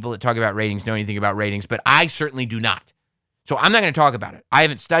lot of people that talk about ratings know anything about ratings, but I certainly do not. So I'm not going to talk about it. I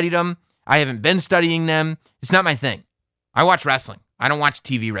haven't studied them. I haven't been studying them. It's not my thing. I watch wrestling. I don't watch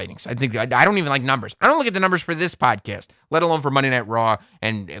TV ratings. I don't even like numbers. I don't look at the numbers for this podcast, let alone for Monday Night Raw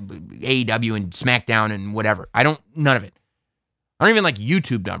and AEW and SmackDown and whatever. None of it. I don't even like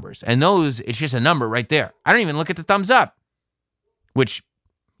YouTube numbers. And those, it's just a number right there. I don't even look at the thumbs up, which,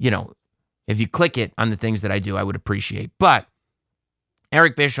 if you click it on the things that I do, I would appreciate. But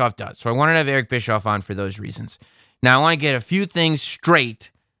Eric Bischoff does. So I wanted to have Eric Bischoff on for those reasons. Now, I want to get a few things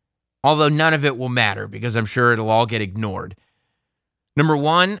straight, although none of it will matter because I'm sure it'll all get ignored. Number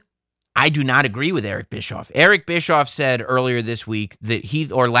one, I do not agree with Eric Bischoff. Eric Bischoff said earlier this week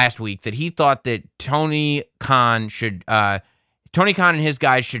last week that he thought that Tony Khan and his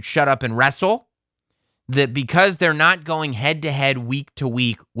guys should shut up and wrestle, that because they're not going head-to-head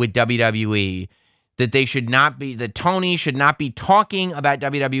week-to-week with WWE, that Tony should not be talking about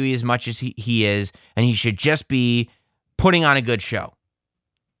WWE as much as he is, and he should just be putting on a good show.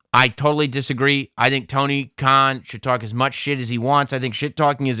 I totally disagree. I think Tony Khan should talk as much shit as he wants. I think shit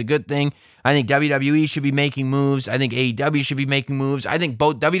talking is a good thing. I think WWE should be making moves. I think AEW should be making moves. I think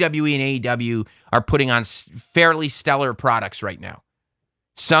both WWE and AEW are putting on fairly stellar products right now.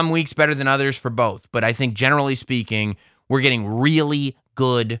 Some weeks better than others for both. But I think generally speaking, we're getting really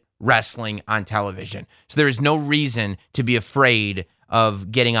good wrestling on television. So there is no reason to be afraid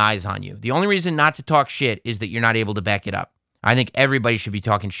of getting eyes on you. The only reason not to talk shit is that you're not able to back it up. I think everybody should be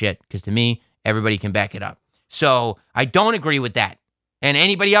talking shit because to me, everybody can back it up. So I don't agree with that. And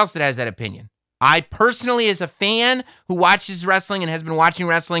anybody else that has that opinion. I personally, as a fan who watches wrestling and has been watching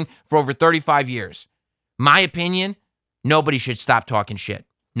wrestling for over 35 years, my opinion, nobody should stop talking shit.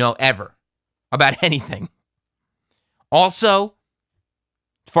 No, ever. About anything. Also,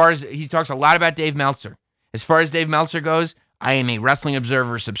 as far as he talks a lot about Dave Meltzer. As far as Dave Meltzer goes, I am a Wrestling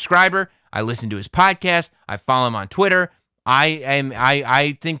Observer subscriber. I listen to his podcast. I follow him on Twitter.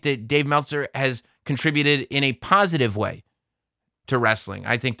 I think that Dave Meltzer has contributed in a positive way to wrestling.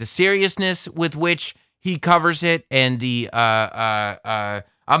 I think the seriousness with which he covers it and the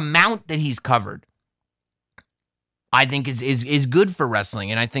amount that he's covered, I think is good for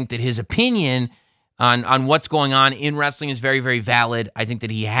wrestling. And I think that his opinion on what's going on in wrestling is very, very valid. I think that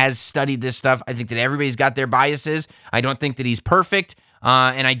he has studied this stuff. I think that everybody's got their biases. I don't think that he's perfect.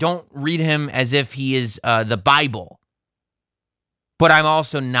 And I don't read him as if he is the Bible. But I'm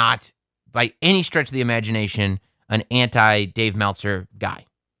also not, by any stretch of the imagination, an anti-Dave Meltzer guy.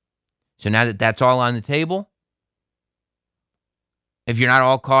 So now that that's all on the table, if you're not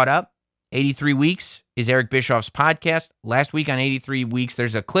all caught up, 83 Weeks is Eric Bischoff's podcast. Last week on 83 Weeks,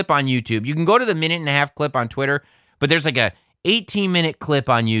 there's a clip on YouTube. You can go to the 1.5-minute clip on Twitter, but there's like a 18-minute clip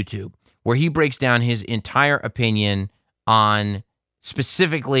on YouTube where he breaks down his entire opinion on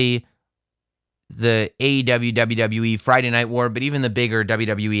specifically the AEW, WWE Friday Night War, but even the bigger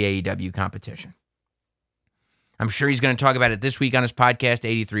WWE, AEW competition. I'm sure he's going to talk about it this week on his podcast,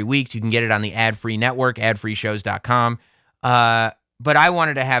 83 Weeks. You can get it on the ad-free network, adfreeshows.com. But I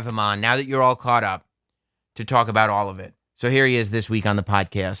wanted to have him on, now that you're all caught up, to talk about all of it. So here he is this week on the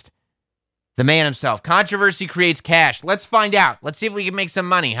podcast. The man himself. Controversy creates cash. Let's find out. Let's see if we can make some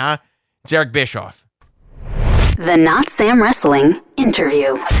money, huh? It's Eric Bischoff. The Not Sam Wrestling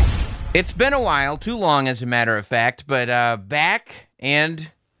Interview. It's been a while, too long as a matter of fact, but back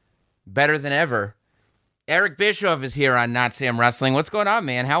and better than ever. Eric Bischoff is here on Not Sam Wrestling. What's going on,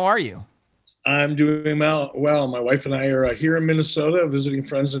 man? How are you? I'm doing well. My wife and I are here in Minnesota visiting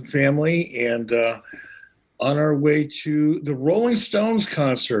friends and family, and on our way to the Rolling Stones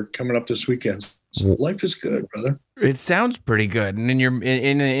concert coming up this weekend. So life is good, brother. It sounds pretty good. And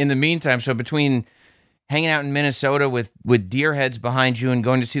in the meantime, so between hanging out in Minnesota with deer heads behind you and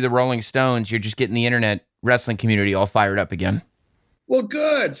going to see the Rolling Stones, you're just getting the internet wrestling community all fired up again. Well,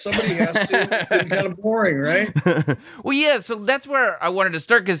 good. Somebody has to. It's kind of boring, right? Well, yeah. So that's where I wanted to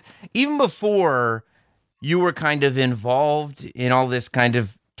start, because even before you were kind of involved in all this kind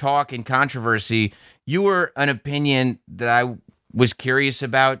of talk and controversy, you were an opinion that I was curious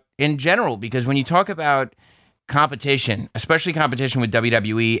about in general, because when you talk about competition, especially competition with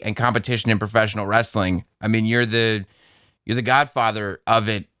WWE and competition in professional wrestling, I mean, you're the godfather of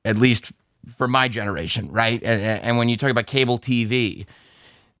it, at least for my generation, right? And when you talk about cable TV,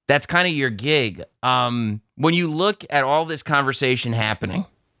 that's kind of your gig. When you look at all this conversation happening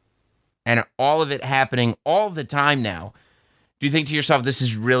and all of it happening all the time now, do you think to yourself, this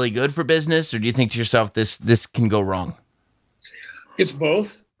is really good for business, or do you think to yourself, this can go wrong? It's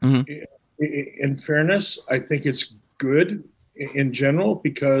both. Mm-hmm. In fairness, I think it's good in general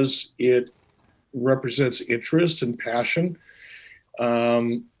because it represents interest and passion.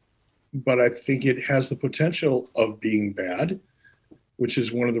 But I think it has the potential of being bad, which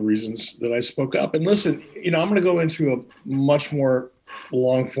is one of the reasons that I spoke up. And listen, I'm going to go into a much more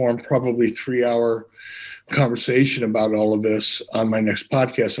long form, probably 3-hour conversation about all of this on my next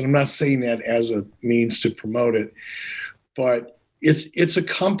podcast. And I'm not saying that as a means to promote it, but it's a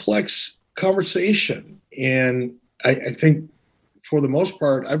complex conversation. And I think for the most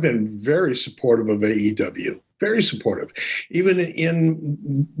part, I've been very supportive of AEW, very supportive. Even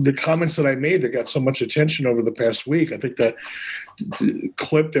in the comments that I made that got so much attention over the past week, I think that the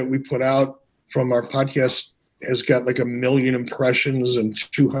clip that we put out from our podcast has got like 1 million impressions and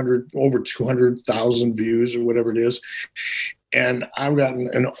over 200,000 views or whatever it is. And I've gotten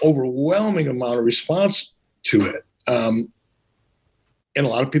an overwhelming amount of response to it. And a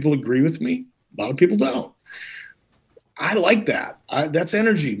lot of people agree with me. A lot of people don't. I like that. That's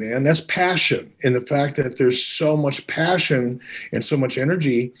energy, man. That's passion. And the fact that there's so much passion and so much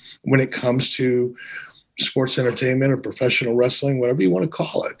energy when it comes to sports entertainment or professional wrestling, whatever you want to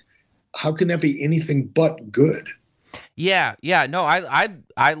call it. How can that be anything but good? Yeah. No,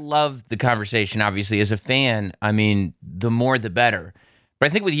 I love the conversation, obviously. As a fan, I mean, the more the better. But I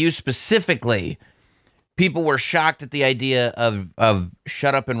think with you specifically, people were shocked at the idea of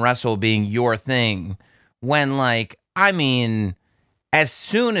Shut Up and Wrestle being your thing when, as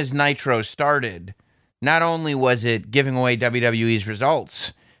soon as Nitro started, not only was it giving away WWE's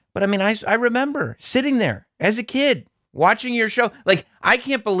results, but I remember sitting there as a kid watching your show. I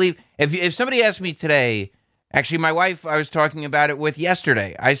can't believe, if somebody asked me today, actually my wife I was talking about it with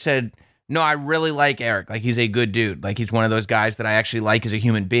yesterday, I said, no, I really like Eric. He's a good dude. He's one of those guys that I actually like as a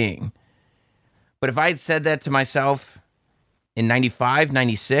human being. But if I had said that to myself in 95,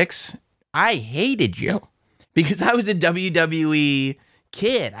 96, I hated you because I was a WWE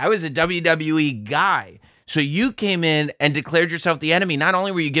kid. I was a WWE guy. So you came in and declared yourself the enemy. Not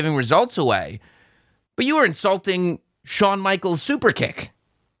only were you giving results away, but you were insulting Shawn Michaels' super kick.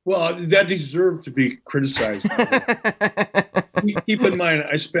 Well, that deserved to be criticized. Keep in mind,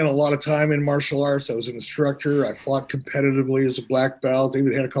 I spent a lot of time in martial arts. I was an instructor. I fought competitively as a black belt. I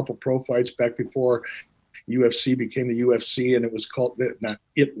even had a couple pro fights back before UFC became the UFC, and it was called, not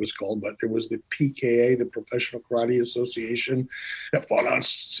it was called, but there was the PKA, the Professional Karate Association, that fought on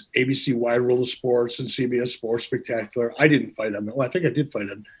ABC Wide World of Sports and CBS Sports Spectacular. I didn't fight on, I think I did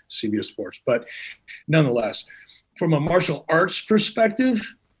fight on CBS Sports, but nonetheless, from a martial arts perspective,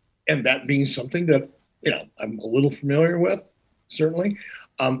 and that being something that, I'm a little familiar with, certainly,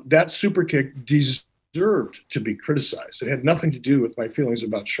 that super kick deserved to be criticized. It had nothing to do with my feelings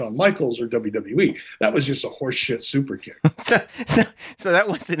about Shawn Michaels or WWE. That was just a horseshit super kick. So that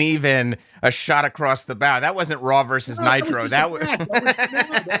wasn't even a shot across the bow. That wasn't Raw versus Nitro. That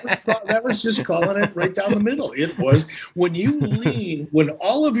was just calling it right down the middle. It was when you lean, when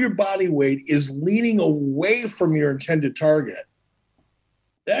all of your body weight is leaning away from your intended target.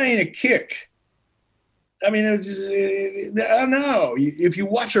 That ain't a kick. I mean, I don't know. If you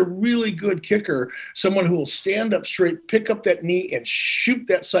watch a really good kicker, someone who will stand up straight, pick up that knee, and shoot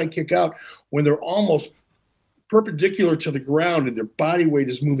that side kick out when they're almost perpendicular to the ground and their body weight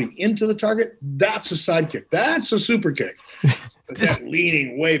is moving into the target, that's a side kick. That's a super kick. But that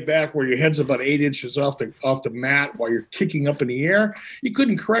leaning way back where your head's about 8 inches off the mat while you're kicking up in the air, you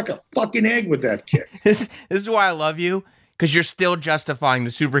couldn't crack a fucking egg with that kick. This is why I love you. Because you're still justifying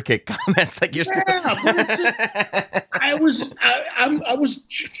the super kick comments, like you're still. I was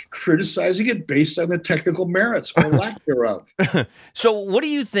criticizing it based on the technical merits or lack thereof. So, what do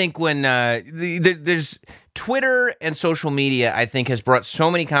you think when there's Twitter and social media? I think has brought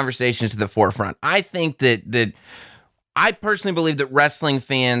so many conversations to the forefront. I think that I personally believe that wrestling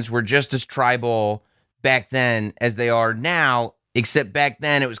fans were just as tribal back then as they are now, except back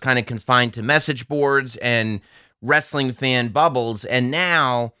then it was kind of confined to message boards and wrestling fan bubbles. And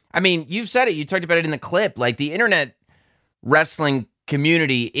now, I mean, you've said it, you talked about it in the clip, like the internet wrestling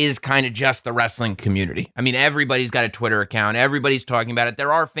community is kind of just the wrestling community. I mean, everybody's got a Twitter account, everybody's talking about it.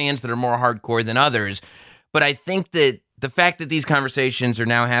 There are fans that are more hardcore than others, but I think that the fact that these conversations are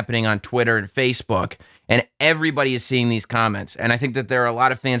now happening on Twitter and Facebook and everybody is seeing these comments, and I think that there are a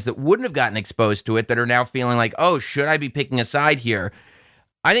lot of fans that wouldn't have gotten exposed to it that are now feeling like, oh, should I be picking a side here?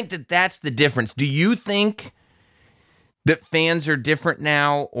 I think that that's the difference. Do you think that fans are different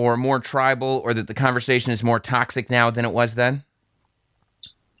now or more tribal, or that the conversation is more toxic now than it was then?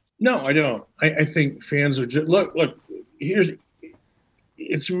 No, I don't. I think fans are just, look,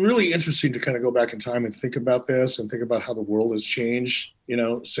 it's really interesting to kind of go back in time and think about this and think about how the world has changed,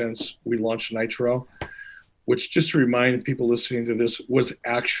 since we launched Nitro, which, just to remind people listening to this, was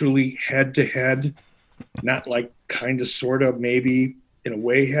actually head to head, not like kind of, sort of, maybe in a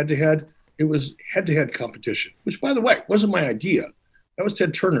way head to head. It was head-to-head competition, which, by the way, wasn't my idea. That was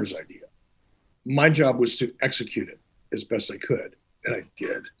Ted Turner's idea. My job was to execute it as best I could, and I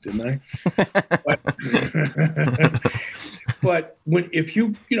did, didn't I? But if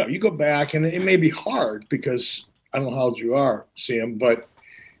you go back, and it may be hard because I don't know how old you are, Sam, but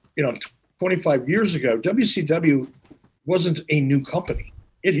 25 years ago, WCW wasn't a new company.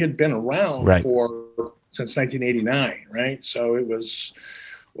 It had been around since 1989, right? So it was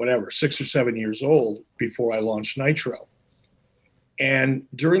 6 or 7 years old before I launched Nitro. And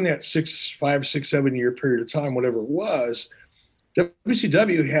during that 5, 6, 7 year period of time, whatever it was,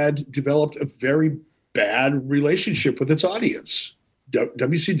 WCW had developed a very bad relationship with its audience.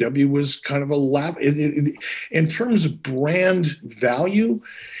 WCW was kind of in terms of brand value,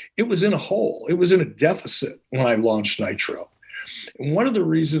 it was in a hole. It was in a deficit when I launched Nitro. And one of the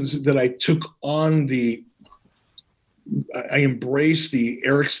reasons that I took on I embraced the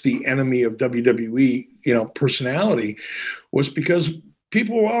Eric's the enemy of WWE, personality, was because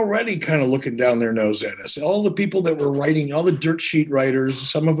people were already kind of looking down their nose at us. All the people that were writing, all the dirt sheet writers,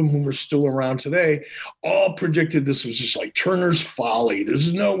 some of them who are still around today, all predicted this was just like Turner's folly.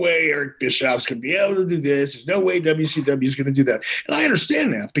 There's no way Eric Bischoff's going to be able to do this. There's no way WCW is going to do that. And I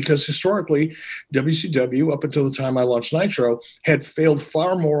understand that because historically, WCW, up until the time I launched Nitro, had failed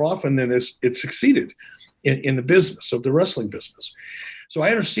far more often than it succeeded in the business of the wrestling business. So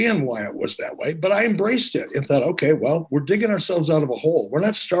I understand why it was that way, but I embraced it and thought, okay, well, we're digging ourselves out of a hole. We're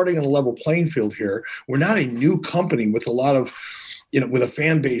not starting on a level playing field here. We're not a new company with a lot of, with a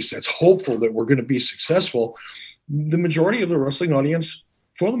fan base that's hopeful that we're going to be successful. The majority of the wrestling audience,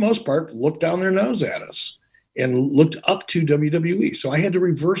 for the most part, looked down their nose at us and looked up to WWE. So I had to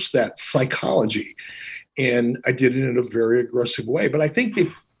reverse that psychology, and I did it in a very aggressive way. But I think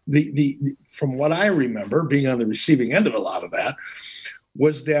from what I remember, being on the receiving end of a lot of that,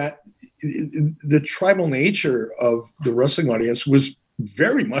 was that the tribal nature of the wrestling audience was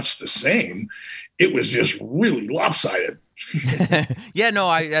very much the same. It was just really lopsided. Yeah, no,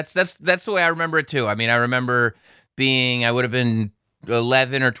 that's the way I remember it too. I mean, I remember I would have been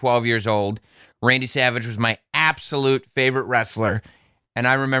 11 or 12 years old. Randy Savage was my absolute favorite wrestler, and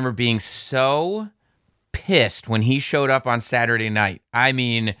I remember being so pissed when he showed up on Saturday night. I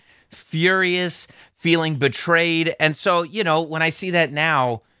mean, furious, feeling betrayed. And so, when I see that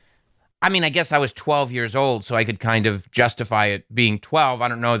now, I mean, I guess I was 12 years old, so I could kind of justify it being 12. I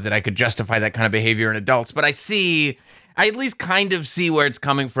don't know that I could justify that kind of behavior in adults, but I see I at least kind of see where it's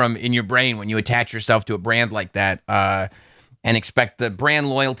coming from in your brain when you attach yourself to a brand like that, and expect the brand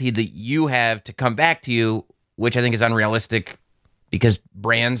loyalty that you have to come back to you, which I think is unrealistic because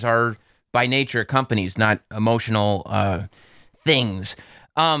brands are by nature companies, not emotional things.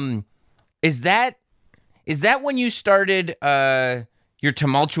 Is that when you started your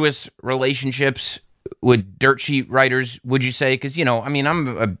tumultuous relationships with dirt sheet writers, would you say? Because, I'm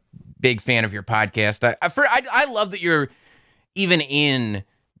a big fan of your podcast. I love that you're even in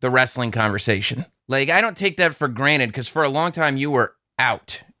the wrestling conversation. Like, I don't take that for granted because for a long time you were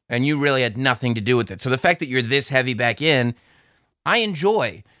out and you really had nothing to do with it. So the fact that you're this heavy back in, I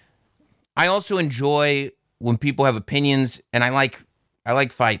enjoy. I also enjoy when people have opinions, and I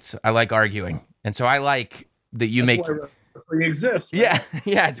like fights. I like arguing. And so I like that you That's make... why wrestling exists. Yeah,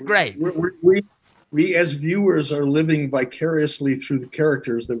 it's great. We as viewers are living vicariously through the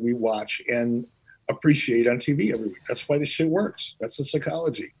characters that we watch and appreciate on TV every week. That's why this shit works. That's the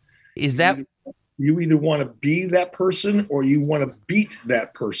psychology. Is that... You either want to be that person or you want to beat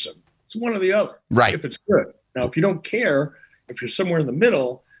that person. It's one or the other. Right. If it's good. Now, if you don't care, if you're somewhere in the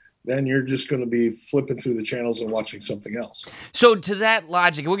middle, then you're just going to be flipping through the channels and watching something else. So to that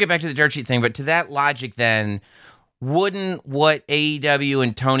logic, we'll get back to the dirt sheet thing, but to that logic then, wouldn't what AEW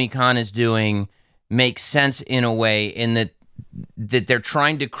and Tony Khan is doing make sense in a way in that they're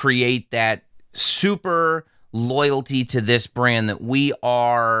trying to create that super loyalty to this brand, that we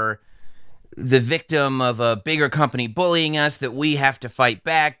are the victim of a bigger company bullying us, that we have to fight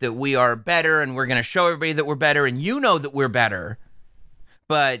back, that we are better and we're going to show everybody that we're better, and you know that we're better,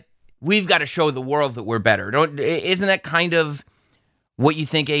 but we've got to show the world that we're better. Isn't that kind of what you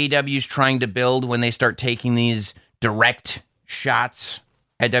think AEW is trying to build when they start taking these direct shots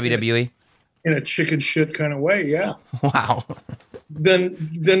at WWE? In a chicken shit kind of way, yeah. Wow. Then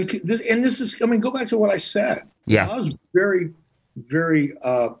this is, go back to what I said. Yeah. I was very, very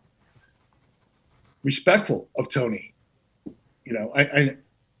respectful of Tony. I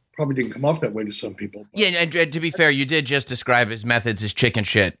probably didn't come off that way to some people. Yeah, and to be fair, you did just describe his methods as chicken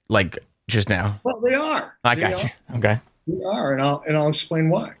shit, like just now. Well, they are. I got you. Okay. They are, and I'll explain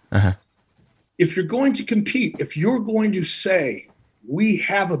why. Uh-huh. If you're going to compete, if you're going to say we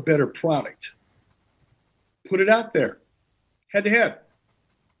have a better product, put it out there, head to head,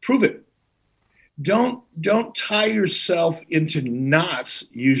 prove it. Don't tie yourself into knots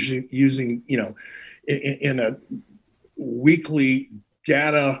using in a weekly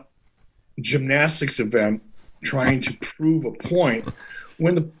data gymnastics event trying to prove a point.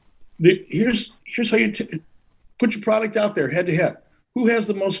 When here's how you put your product out there head to head. Who has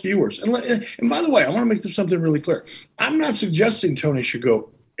the most viewers? And by the way, I want to make this something really clear. I'm not suggesting Tony should go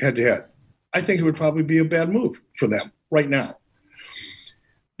head to head. I think it would probably be a bad move for them right now.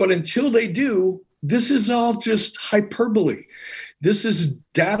 But until they do, this is all just hyperbole. This is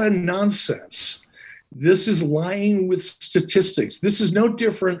data nonsense. This is lying with statistics. This is no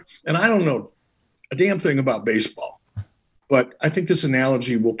different. And I don't know a damn thing about baseball, but I think this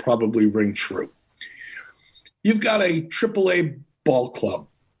analogy will probably ring true. You've got a AAA ball club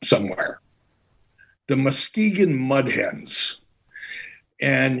somewhere, the Muskegon Mudhens,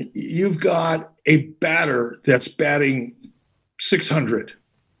 and you've got a batter that's batting 600.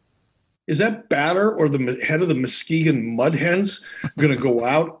 Is that batter or the head of the Muskegon Mudhens going to go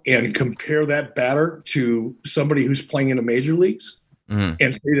out and compare that batter to somebody who's playing in the major leagues and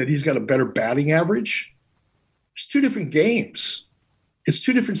say that he's got a better batting average? It's two different games. It's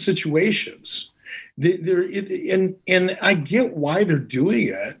two different situations. And I get why they're doing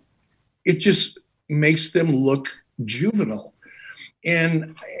it. It just makes them look juvenile.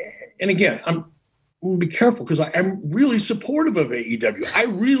 And again, I'm going to be careful because I'm really supportive of AEW. I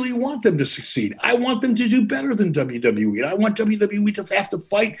really want them to succeed. I want them to do better than WWE. I want WWE to have to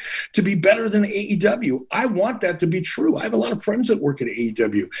fight to be better than AEW. I want that to be true. I have a lot of friends that work at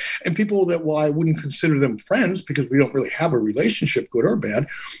AEW, and people that, while I wouldn't consider them friends because we don't really have a relationship, good or bad,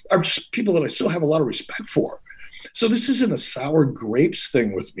 are just people that I still have a lot of respect for. So this isn't a sour grapes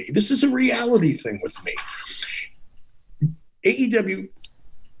thing with me. This is a reality thing with me. AEW,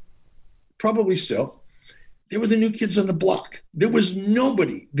 probably still, they were the new kids on the block. There was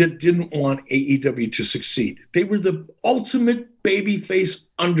nobody that didn't want AEW to succeed. They were the ultimate babyface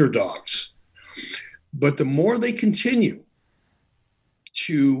underdogs. But the more they continue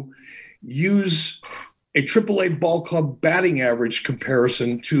to use a AAA ball club batting average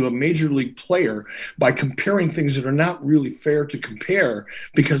comparison to a major league player by comparing things that are not really fair to compare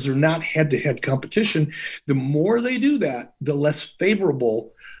because they're not head-to-head competition, the more they do that, the less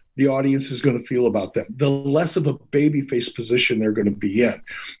favorable the audience is going to feel about them, the less of a babyface position they're going to be in.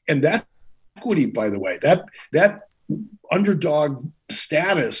 And that equity, by the way, that underdog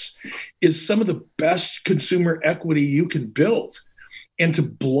status is some of the best consumer equity you can build. And to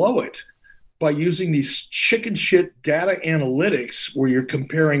blow it by using these chicken shit data analytics where you're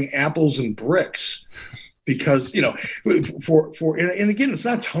comparing apples and bricks, because, and again, it's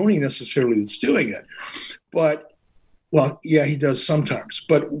not Tony necessarily that's doing it, but, well, yeah, he does sometimes.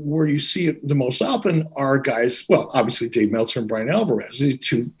 But where you see it the most often are guys, well, obviously Dave Meltzer and Brian Alvarez, the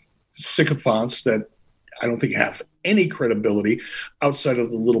two sycophants that I don't think have any credibility outside of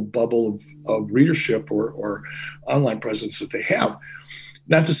the little bubble of readership or online presence that they have.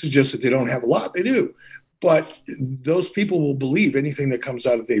 Not to suggest that they don't have a lot, they do. But those people will believe anything that comes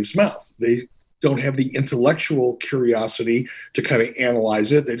out of Dave's mouth. They don't have the intellectual curiosity to kind of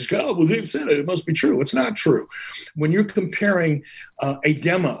analyze it. They just go, oh, well, Dave said it. It must be true. It's not true. When you're comparing a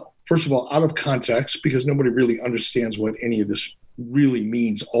demo, first of all, out of context, because nobody really understands what any of this really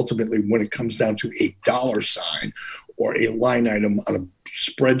means ultimately when it comes down to a dollar sign or a line item on a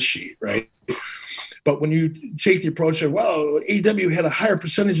spreadsheet, right? But when you take the approach of, well, AEW had a higher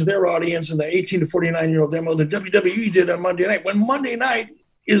percentage of their audience in the 18 to 49-year-old demo than WWE did on Monday night. When Monday night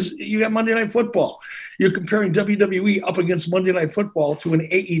is, you have Monday Night Football. You're comparing WWE up against Monday Night Football to an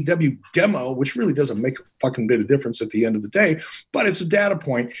AEW demo, which really doesn't make a fucking bit of difference at the end of the day, but it's a data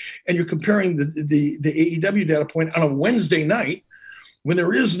point. And you're comparing the AEW data point on a Wednesday night when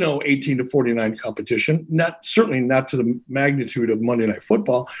there is no 18 to 49 competition, certainly not to the magnitude of Monday Night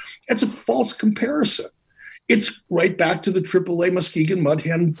Football. It's a false comparison. It's right back to the AAA Muskegon Mud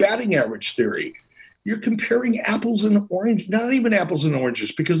Hen batting average theory. You're comparing apples and oranges, not even apples and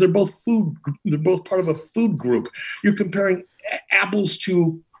oranges, because they're both food. They're both part of a food group. You're comparing apples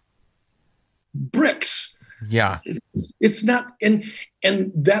to bricks. Yeah, it's not, and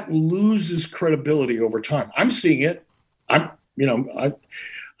that loses credibility over time. I'm seeing it. I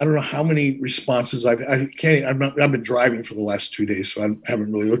don't know how many responses I've been driving for the last 2 days, so I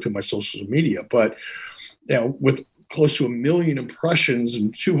haven't really looked at my social media, but with close to 1 million impressions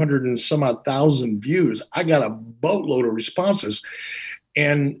and 200 and some odd thousand views, I got a boatload of responses,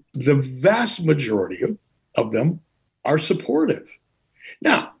 and the vast majority of them are supportive.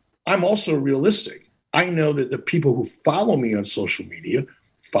 Now, I'm also realistic. I know that the people who follow me on social media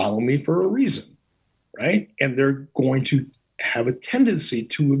follow me for a reason, right? And they're going to have a tendency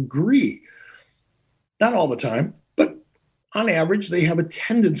to agree. Not all the time, but on average, they have a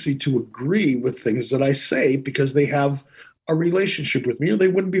tendency to agree with things that I say because they have a relationship with me, or they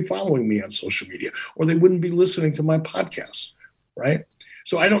wouldn't be following me on social media, or they wouldn't be listening to my podcast, right?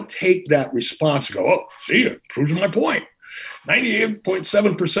 So I don't take that response and go, oh, see, it proves my point.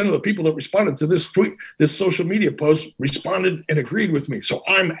 98.7% of the people that responded to this tweet, this social media post, responded and agreed with me. So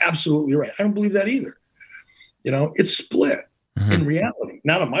I'm absolutely right. I don't believe that either. It's split. In reality,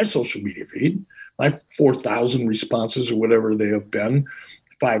 not on my social media feed. My 4,000 responses or whatever they have been,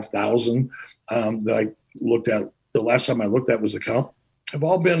 5,000 that I looked at, the last time I looked at was the count, have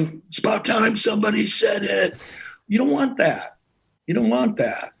all been, it's about time somebody said it. You don't want that. You don't want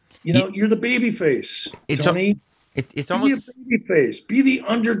that. You're the baby face, Tony. It's almost be a baby face. Be the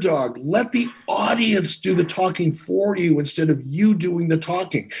underdog. Let the audience do the talking for you instead of you doing the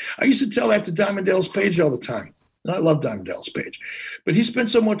talking. I used to tell that to Diamond Dallas Page all the time. And I love Diamond Dallas Page, but he spent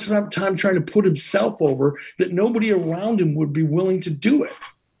so much time trying to put himself over that nobody around him would be willing to do it.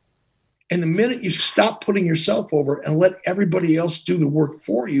 And the minute you stop putting yourself over and let everybody else do the work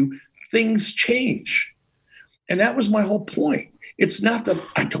for you, things change. And that was my whole point. It's not that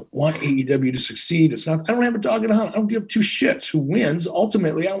I don't want AEW to succeed. It's not, I don't have a dog in the hunt. I don't give two shits who wins.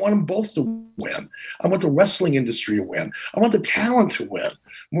 Ultimately, I want them both to win. I want the wrestling industry to win. I want the talent to win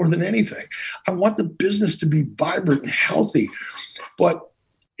more than anything. I want the business to be vibrant and healthy. But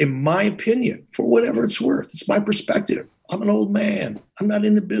in my opinion, for whatever it's worth, it's my perspective. I'm an old man. I'm not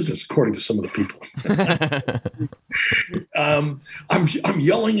in the business, according to some of the people. I'm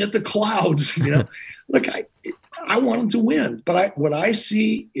yelling at the clouds. Look, I want them to win, but what I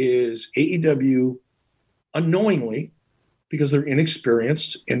see is AEW unknowingly, because they're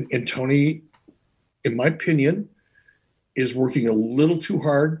inexperienced, and Tony, in my opinion, is working a little too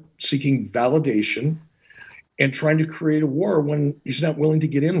hard, seeking validation, and trying to create a war when he's not willing to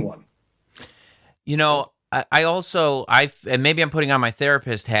get in one. I also, and maybe I'm putting on my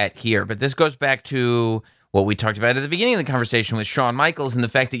therapist hat here, but this goes back to what we talked about at the beginning of the conversation with Shawn Michaels and the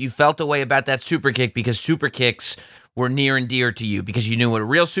fact that you felt a way about that super kick because super kicks were near and dear to you because you knew what a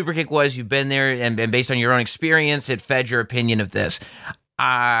real super kick was. You've been there, and based on your own experience, it fed your opinion of this.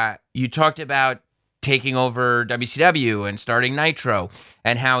 You talked about taking over WCW and starting Nitro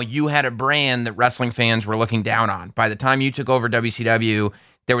and how you had a brand that wrestling fans were looking down on. By the time you took over WCW,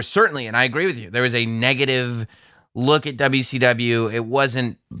 there was certainly, and I agree with you, there was a negative look at WCW, it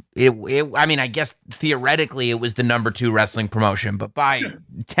wasn't I mean, I guess theoretically it was the number 2 wrestling promotion, but by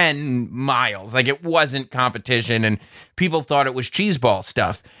 10 miles, like it wasn't competition, and people thought it was cheeseball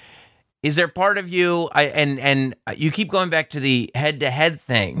stuff. Is there part of you, and you keep going back to the head-to-head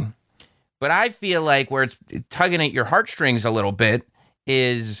thing, but I feel like where it's tugging at your heartstrings a little bit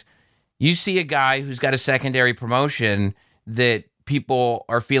is you see a guy who's got a secondary promotion that people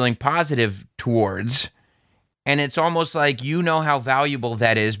are feeling positive towards, and it's almost like you know how valuable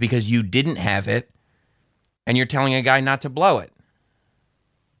that is because you didn't have it, and you're telling a guy not to blow it.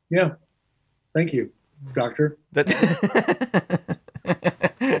 Yeah. Thank you, doctor.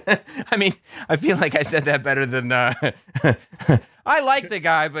 I mean, I feel like I said that better than I like the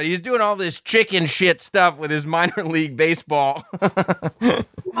guy, but he's doing all this chicken shit stuff with his minor league baseball. Look,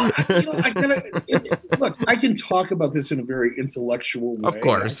 I can talk about this in a very intellectual way. Of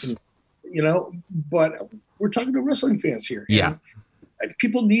course. But we're talking to wrestling fans here. Yeah. And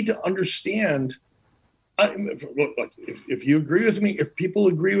people need to understand. Look, if you agree with me, if people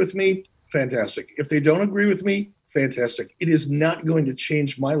agree with me, fantastic. If they don't agree with me, fantastic. It is not going to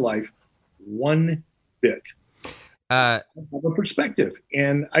change my life one bit. I have a perspective,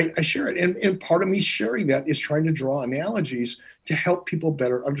 and I share it. And part of me sharing that is trying to draw analogies to help people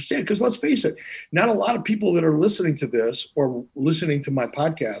better understand. Because let's face it, not a lot of people that are listening to this or listening to my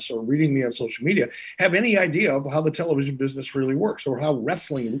podcast or reading me on social media have any idea of how the television business really works or how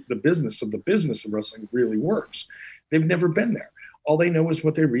wrestling, the business of wrestling really works. They've never been there. All they know is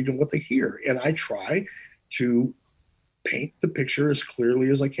what they read and what they hear. And I try to paint the picture as clearly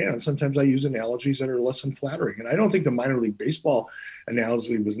as I can. And sometimes I use analogies that are less than flattering. And I don't think the minor league baseball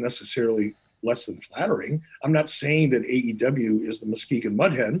analogy was necessarily less than flattering. I'm not saying that AEW is the Muskegon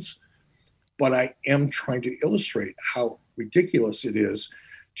Mud Hens, but I am trying to illustrate how ridiculous it is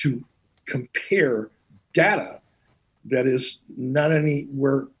to compare data that is not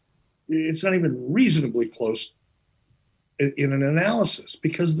anywhere, it's not even reasonably close in an analysis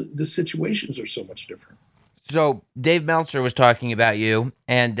because the situations are so much different. So Dave Meltzer was talking about you,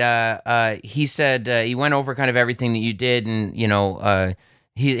 and he said he went over kind of everything that you did, and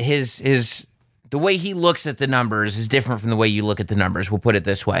his the way he looks at the numbers is different from the way you look at the numbers. We'll put it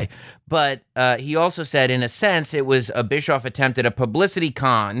this way. But he also said, in a sense, it was a Bischoff attempt at a publicity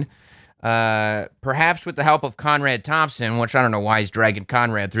con, perhaps with the help of Conrad Thompson, which I don't know why he's dragging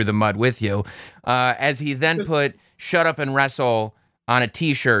Conrad through the mud with you, as he then put "Shut Up and Wrestle" on a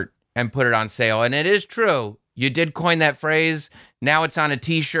T-shirt and put it on sale. And it is true. You did coin that phrase. Now it's on a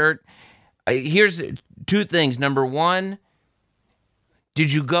T-shirt. Here's 2 things. Number 1,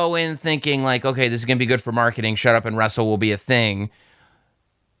 did you go in thinking like, okay, this is going to be good for marketing, Shut Up and Wrestle will be a thing?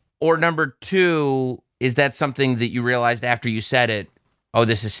 Or number 2, is that something that you realized after you said it, oh,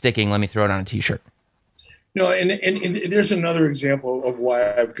 this is sticking, let me throw it on a T-shirt? No, and there's another example of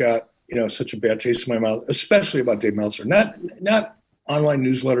why I've got, such a bad taste in my mouth, especially about Dave Meltzer. Not online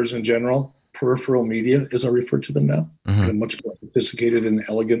newsletters in general, peripheral media, as I refer to them now, in a much more sophisticated and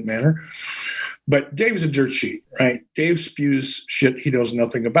elegant manner. But Dave's a dirt sheet, right? Dave spews shit he knows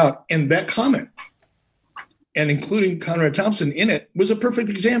nothing about. And that comment, and including Conrad Thompson in it, was a perfect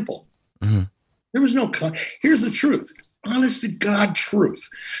example. Mm-hmm. There was no here's the truth, honest to God truth.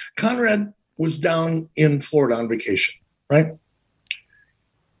 Conrad was down in Florida on vacation, right?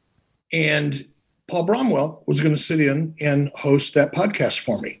 And Paul Bromwell was going to sit in and host that podcast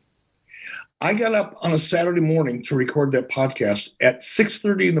for me. I got up on a Saturday morning to record that podcast at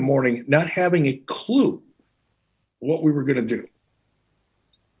 6:30 in the morning, not having a clue what we were going to do.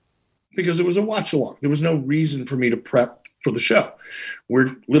 Because it was a watch along. There was no reason for me to prep for the show.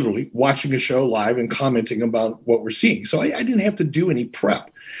 We're literally watching a show live and commenting about what we're seeing. So I didn't have to do any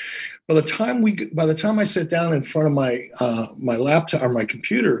prep. By the time I sat down in front of my laptop or my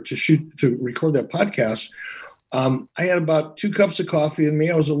computer to record that podcast, I had about 2 cups of coffee in me.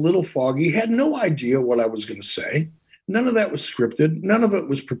 I was a little foggy, had no idea what I was going to say. None of that was scripted. None of it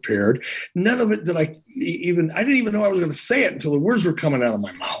was prepared. None of it I didn't even know I was going to say it until the words were coming out of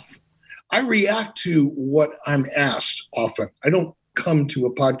my mouth. I react to what I'm asked often. I don't come to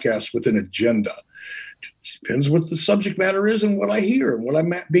a podcast with an agenda. It depends what the subject matter is and what I hear and what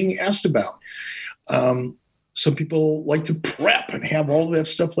I'm being asked about. Some people like to prep and have all of that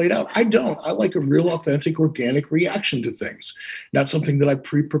stuff laid out. I don't. I like a real, authentic, organic reaction to things, not something that I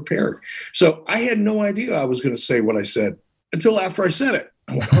pre-prepared. So I had no idea I was going to say what I said until after I said it.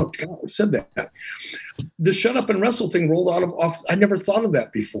 I went, oh, God, I said that. The Shut Up and Wrestle thing rolled off. I never thought of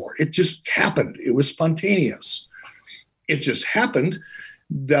that before. It just happened. It was spontaneous. It just happened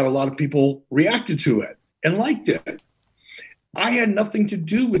that a lot of people reacted to it and liked it. I had nothing to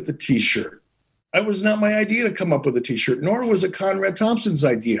do with the T-shirt. It was not my idea to come up with a T-shirt, nor was it Conrad Thompson's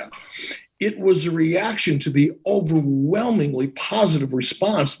idea. It was a reaction to the overwhelmingly positive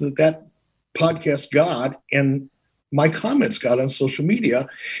response that podcast got and my comments got on social media.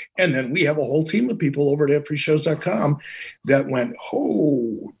 And then we have a whole team of people over at adfreeshows.com that went,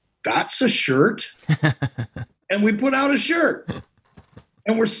 oh, that's a shirt. And we put out a shirt.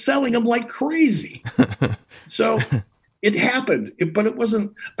 And we're selling them like crazy. So it happened, but it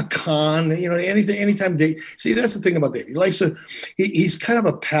wasn't a con. Anytime Dave, see, that's the thing about Dave. He's kind of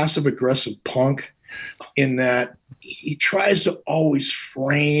a passive aggressive punk in that he tries to always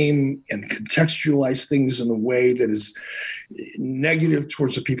frame and contextualize things in a way that is negative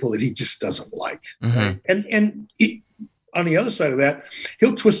towards the people that he just doesn't like. Mm-hmm. And on the other side of that,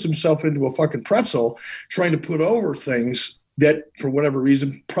 he'll twist himself into a fucking pretzel trying to put over things that, for whatever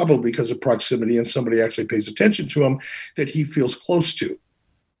reason, probably because of proximity and somebody actually pays attention to him, that he feels close to.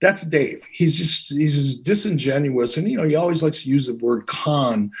 That's Dave. He's just disingenuous. And, he always likes to use the word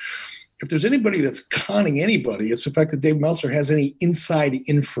con. If there's anybody that's conning anybody, it's the fact that Dave Meltzer has any inside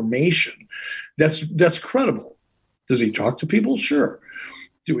information that's credible. Does he talk to people? Sure.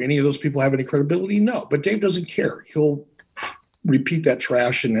 Do any of those people have any credibility? No. But Dave doesn't care. He'll repeat that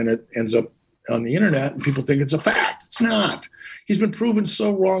trash, and then it ends up on the internet, and people think it's a fact. It's not. He's been proven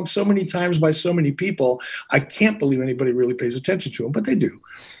so wrong so many times by so many people. I can't believe anybody really pays attention to him, but they do.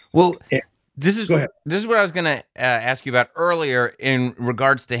 Well, go ahead. This is what I was going to ask you about earlier in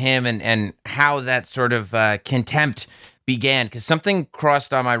regards to him and how that sort of contempt began, because something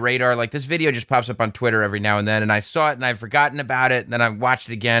crossed on my radar. Like, this video just pops up on Twitter every now and then, and I saw it and I've forgotten about it, and then I watched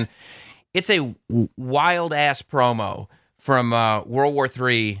it again. It's a wild ass promo from World War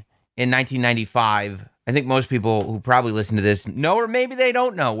III in 1995. I think most people who probably listen to this know, or maybe they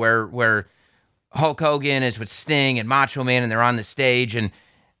don't know, where Hulk Hogan is with Sting and Macho Man, and they're on the stage, and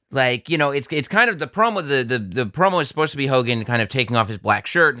it's kind of the promo. The promo is supposed to be Hogan kind of taking off his black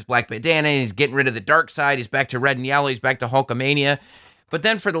shirt and his black bandana. And he's getting rid of the dark side. He's back to red and yellow. He's back to Hulkamania. But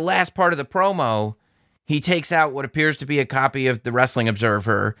then for the last part of the promo, he takes out what appears to be a copy of the Wrestling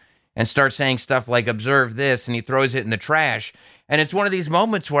Observer and starts saying stuff like "observe this," and he throws it in the trash. And it's one of these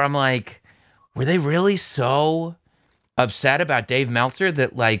moments where I'm like, were they really so upset about Dave Meltzer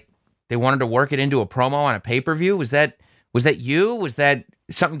that they wanted to work it into a promo on a pay-per-view? Was that you? Was that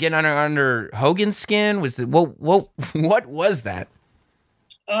something getting under Hogan's skin? What was that?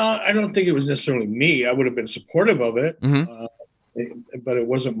 I don't think it was necessarily me. I would have been supportive of it, but it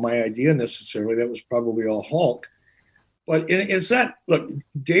wasn't my idea necessarily. That was probably all Hulk. But it's that, look,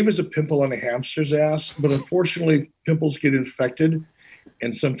 Dave is a pimple on a hamster's ass, but unfortunately, pimples get infected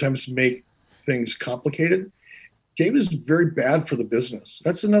and sometimes make things complicated. Dave is very bad for the business.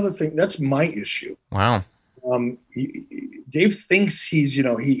 That's another thing. That's my issue. Wow. Dave thinks he's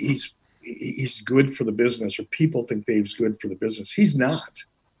good for the business, or people think Dave's good for the business. He's not.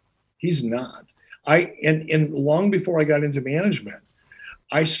 He's not. And long before I got into management,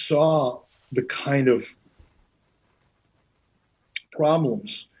 I saw the kind of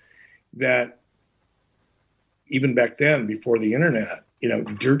problems that even back then, before the internet,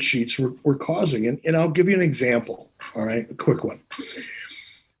 dirt sheets were causing. And I'll give you an example. All right, a quick one.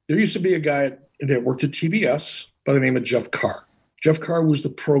 There used to be a guy that worked at TBS by the name of Jeff Carr. Jeff Carr was the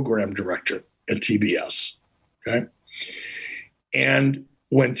program director at TBS. Okay. And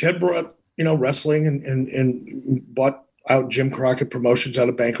when Ted brought, wrestling and bought out Jim Crockett Promotions out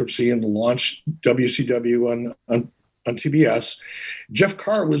of bankruptcy and launched WCW on TBS, Jeff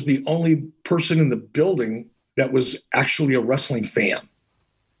Carr was the only person in the building that was actually a wrestling fan.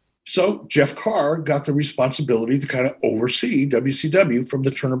 So Jeff Carr got the responsibility to kind of oversee WCW from the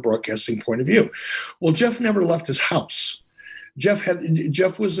Turner Broadcasting point of view. Well, Jeff never left his house.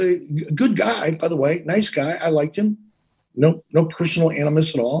 Jeff was a good guy, by the way, nice guy. I liked him. No personal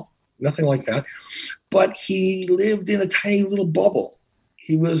animus at all, nothing like that. But he lived in a tiny little bubble.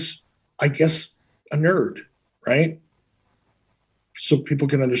 He was, I guess, a nerd, right? So people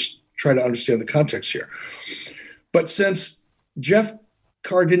can try to understand the context here. But since Jeff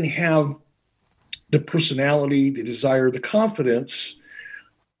Carr didn't have the personality, the desire, the confidence,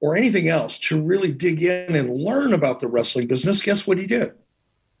 or anything else to really dig in and learn about the wrestling business, guess what he did?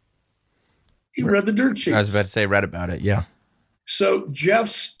 He read the dirt sheets. I was about to say read about it, yeah. So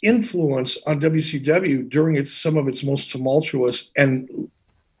Jeff's influence on WCW during some of its most tumultuous and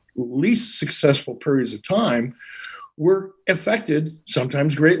least successful periods of time were affected,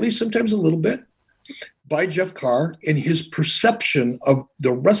 sometimes greatly, sometimes a little bit, by Jeff Carr and his perception of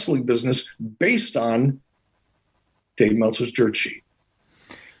the wrestling business based on Dave Meltzer's dirt sheet.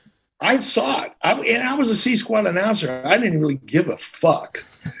 I saw it. I was a C-Squad announcer. I didn't really give a fuck.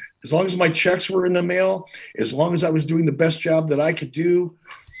 As long as my checks were in the mail, as long as I was doing the best job that I could do,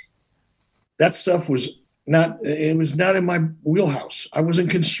 that stuff was not in my wheelhouse. I wasn't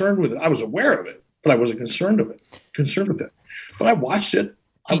concerned with it. I was aware of it, but I wasn't concerned with it. But I watched it.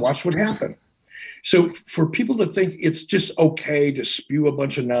 I watched what happened. So for people to think it's just okay to spew a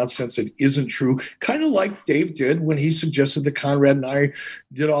bunch of nonsense that isn't true, kind of like Dave did when he suggested that Conrad and I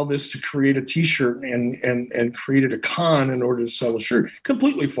did all this to create a T-shirt and created a con in order to sell a shirt.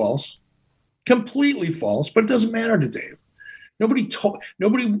 Completely false, but it doesn't matter to Dave.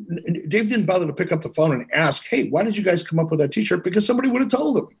 Dave didn't bother to pick up the phone and ask, hey, why did you guys come up with that T-shirt? Because somebody would have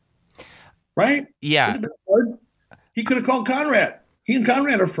told him, right? Yeah. He could have called Conrad. He and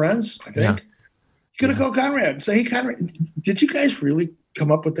Conrad are friends, I think. Yeah. He could have called Conrad and say, hey, Conrad, did you guys really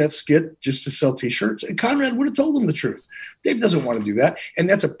come up with that skit just to sell T-shirts? And Conrad would have told him the truth. Dave doesn't want to do that. And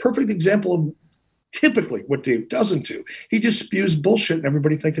that's a perfect example of typically what Dave doesn't do. He just spews bullshit and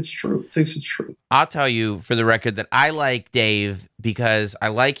everybody thinks it's true. I'll tell you for the record that I like Dave because I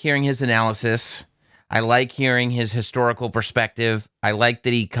like hearing his analysis. I like hearing his historical perspective. I like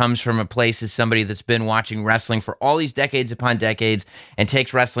that he comes from a place as somebody that's been watching wrestling for all these decades upon decades and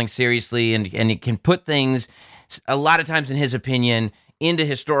takes wrestling seriously and he can put things a lot of times in his opinion into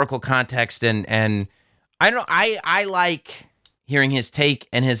historical context and I don't know, I like hearing his take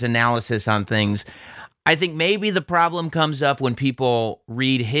and his analysis on things. I think maybe the problem comes up when people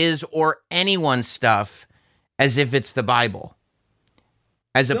read his or anyone's stuff as if it's the Bible.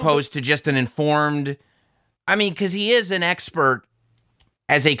 As opposed to just an informed, because he is an expert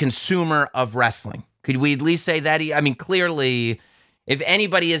as a consumer of wrestling. Could we at least say that? Clearly, if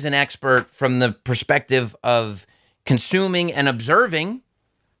anybody is an expert from the perspective of consuming and observing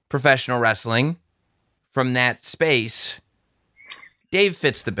professional wrestling from that space, Dave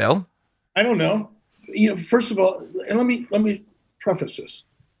fits the bill. I don't know. First of all, and let me preface this.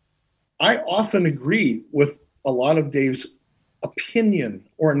 I often agree with a lot of Dave's opinion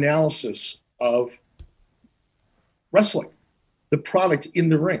or analysis of wrestling, the product in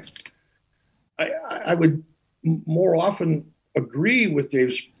the ring. I would more often agree with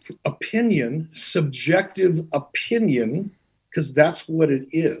Dave's opinion, subjective opinion, because that's what it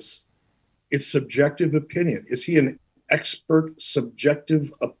is. It's subjective opinion. Is he an expert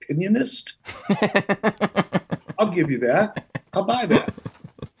subjective opinionist? I'll give you that. I'll buy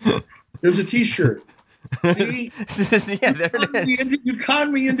that. There's a T-shirt. See? Yeah, there it is. You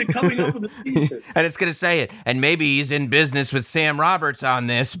conned me into coming up with a T-shirt. And it's going to say it. And maybe he's in business with Sam Roberts on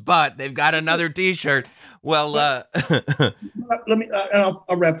this, but they've got another T-shirt. Well, let me. I'll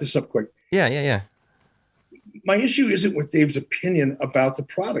wrap this up quick. Yeah. My issue isn't with Dave's opinion about the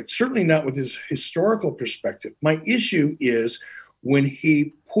product. Certainly not with his historical perspective. My issue is when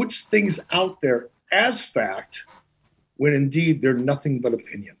he puts things out there as fact, when indeed they're nothing but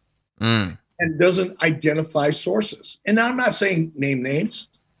opinion. And doesn't identify sources. And I'm not saying name names,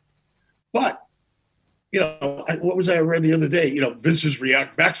 but, what was I read the other day? Vince's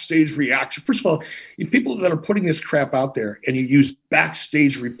backstage reaction. First of all, people that are putting this crap out there and you use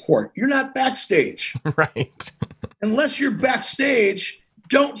backstage report, you're not backstage. Right. Unless you're backstage,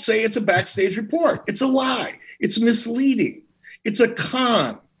 don't say it's a backstage report. It's a lie. It's misleading. It's a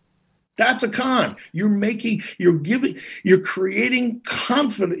con. That's a con. You're creating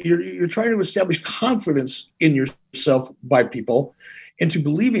confidence. You're trying to establish confidence in yourself by people into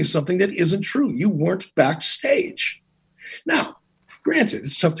believing something that isn't true. You weren't backstage. Now, granted,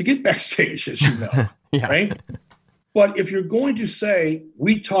 it's tough to get backstage, as you know, yeah. Right? But if you're going to say,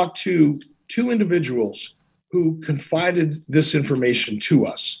 we talked to two individuals who confided this information to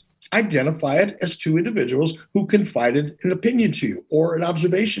us, identify it as two individuals who confided an opinion to you or an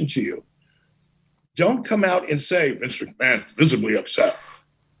observation to you. Don't come out and say, Vince McMahon visibly upset.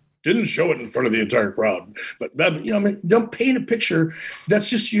 Didn't show it in front of the entire crowd. But don't paint a picture that's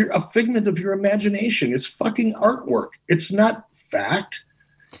just a figment of your imagination. It's fucking artwork. It's not fact.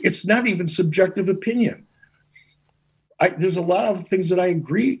 It's not even subjective opinion. There's a lot of things that I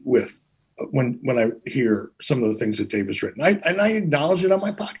agree with when I hear some of the things that Dave has written. I acknowledge it on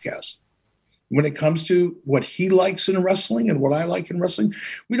my podcast. When it comes to what he likes in wrestling and what I like in wrestling,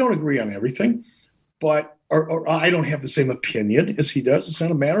 we don't agree on everything. But or I don't have the same opinion as he does. It's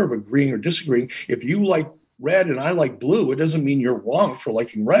not a matter of agreeing or disagreeing. If you like red and I like blue, it doesn't mean you're wrong for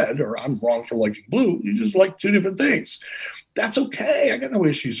liking red or I'm wrong for liking blue. You just like two different things. That's okay. I got no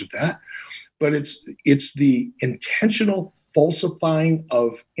issues with that. But it's the intentional falsifying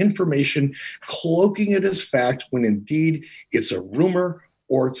of information, cloaking it as fact when indeed it's a rumor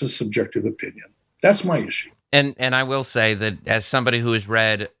or it's a subjective opinion. That's my issue. And I will say that as somebody who has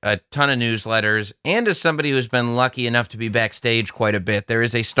read a ton of newsletters and as somebody who's been lucky enough to be backstage quite a bit, there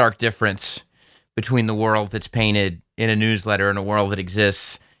is a stark difference between the world that's painted in a newsletter and a world that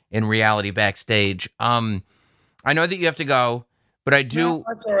exists in reality backstage. I know that you have to go, but I do. No,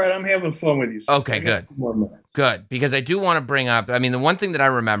 that's all right. I'm having fun with you. So okay, good. Good, because I do want to bring up, I mean, the one thing that I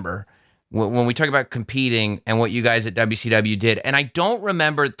remember when we talk about competing and what you guys at WCW did, and I don't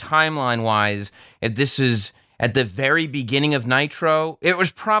remember timeline-wise if this is at the very beginning of Nitro. It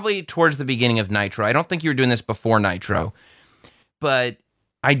was probably towards the beginning of Nitro. I don't think you were doing this before Nitro. But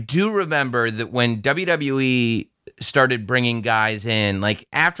I do remember that when WWE started bringing guys in, like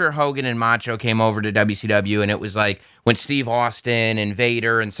after Hogan and Macho came over to WCW, and it was like when Steve Austin and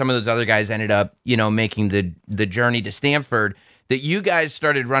Vader and some of those other guys ended up, making the journey to Stamford, that you guys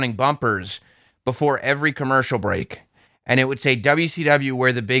started running bumpers before every commercial break. And it would say WCW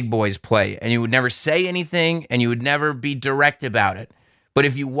where the big boys play. And you would never say anything and you would never be direct about it. But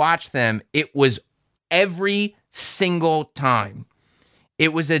if you watch them, it was every single time.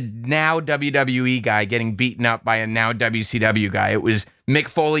 It was a now WWE guy getting beaten up by a now WCW guy. It was Mick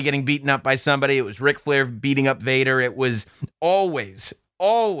Foley getting beaten up by somebody. It was Ric Flair beating up Vader. It was always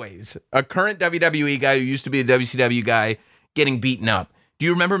a current WWE guy who used to be a WCW guy getting beaten up. Do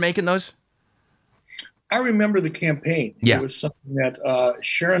you remember making those? I remember the campaign. Yeah. It was something that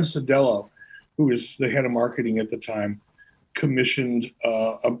Sharon Sadello, who was the head of marketing at the time, commissioned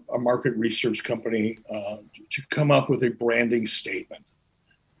a market research company to come up with a branding statement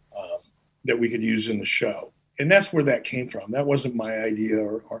that we could use in the show. And that's where that came from. That wasn't my idea.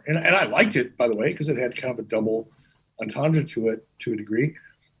 And I liked it, by the way, because it had kind of a double entendre to it to a degree.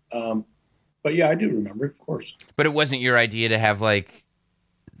 But yeah, I do remember it, of course. But it wasn't your idea to have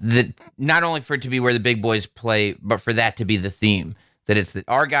not only for it to be where the big boys play, but for that to be the theme, that it's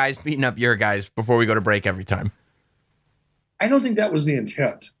our guys beating up your guys before we go to break every time. I don't think that was the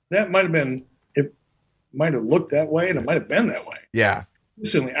intent. That might have been, it might have looked that way and it might have been that way. Yeah.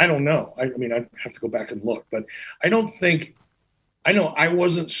 Certainly, I don't know. I mean, I'd have to go back and look, but I know I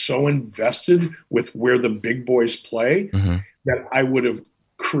wasn't so invested with where the big boys play that I would have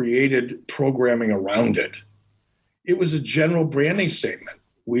created programming around it. It was a general branding statement.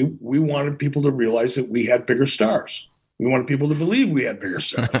 We wanted people to realize that we had bigger stars. We wanted people to believe we had bigger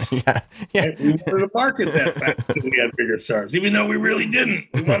stars. Yeah. We wanted to market that fact that we had bigger stars, even though we really didn't.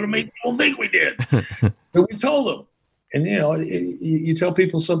 We wanted to make people think we did. So we told them. And, you tell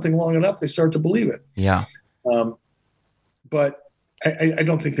people something long enough, they start to believe it. Yeah. But I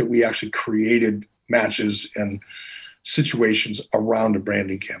don't think that we actually created matches and situations around a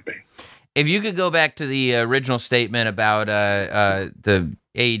branding campaign. If you could go back to the original statement about the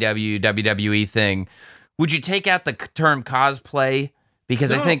AEW, WWE thing, would you take out the term cosplay?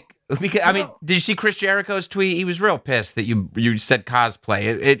 Because No. I mean, did you see Chris Jericho's tweet? He was real pissed that you said cosplay.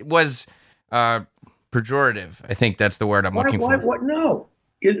 It was pejorative. I think that's the word I'm looking for. What? No,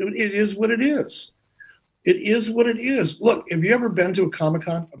 it is what it is. It is what it is. Look, have you ever been to a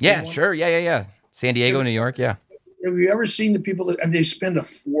Comic-Con? Yeah, sure. Yeah. San Diego, New York. Yeah. Have you ever seen the people and they spend a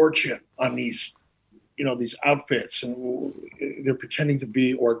fortune on these, these outfits, and they're pretending to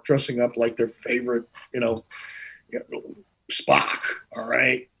be or dressing up like their favorite, Spock. All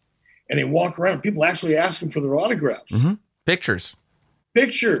right. And they walk around. People actually ask them for their autographs. Mm-hmm. Pictures.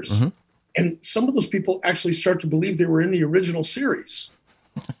 Mm-hmm. And some of those people actually start to believe they were in the original series,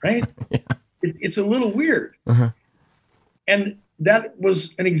 right? Yeah. It's a little weird. And that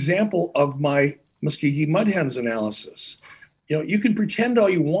was an example of my Muskegee Mud Hens analysis. You can pretend all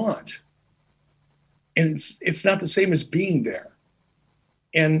you want, and it's not the same as being there.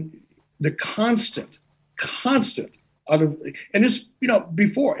 And the constant out of, and this,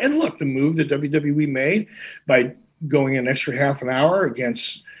 before, and look, the move that WWE made by going an extra half an hour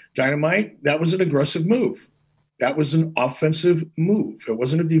against Dynamite, that was an aggressive move. That was an offensive move. It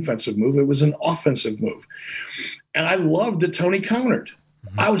wasn't a defensive move. It was an offensive move. And I loved that Tony countered.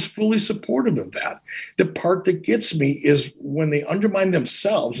 I was fully supportive of that. The part that gets me is when they undermine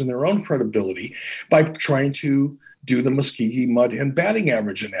themselves and their own credibility by trying to do the Muskegee Mud Hen batting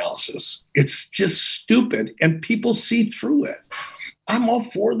average analysis. It's just stupid, and people see through it. I'm all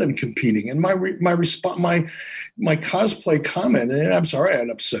for them competing. And my cosplay comment, and I'm sorry I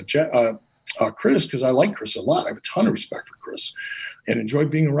upset Chris, because I like Chris a lot. I have a ton of respect for Chris and enjoy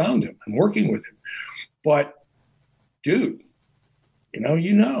being around him and working with him. But, dude,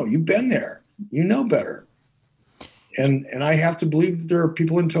 you've been there. You know better. And I have to believe that there are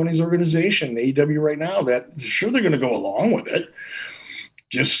people in Tony's organization, AEW right now, that sure they're going to go along with it,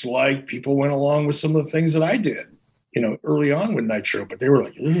 just like people went along with some of the things that I did, early on with Nitro. But they were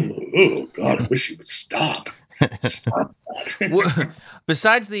like, oh God, I wish he would stop. Stop that. Well,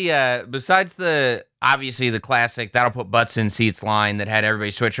 besides the obviously the classic that'll put butts in seats line that had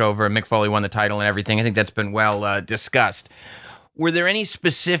everybody switch over and Mick Foley won the title and everything, I think that's been well discussed. Were there any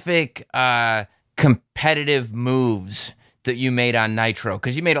specific competitive moves that you made on Nitro?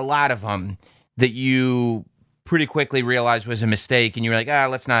 Because you made a lot of them that you pretty quickly realized was a mistake, and you were like,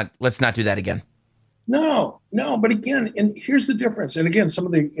 let's not do that again. No, but again, and here's the difference. And again, some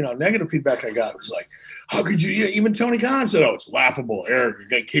of the negative feedback I got was like, how could you? Even Tony Khan said, "Oh, it's laughable." Eric,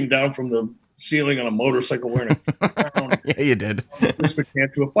 guy came down from the ceiling on a motorcycle wearing a crown. Yeah, you did. Pushed the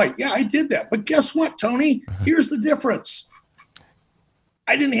camp to a fight. Yeah, I did that. But guess what, Tony? Here's the difference.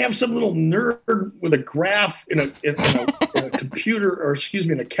 I didn't have some little nerd with a graph in a computer, or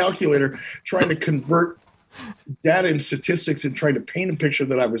in a calculator, trying to convert data and statistics and trying to paint a picture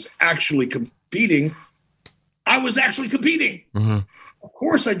that I was actually competing. I was actually competing. Mm-hmm. Of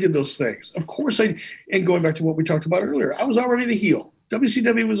course I did those things. Of course and going back to what we talked about earlier, I was already the heel.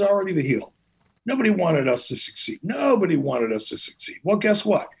 WCW was already the heel. Nobody wanted us to succeed. Well, guess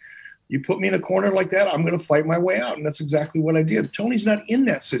what? You put me in a corner like that, I'm going to fight my way out. And that's exactly what I did. Tony's not in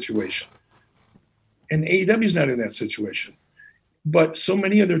that situation. And AEW's not in that situation. But so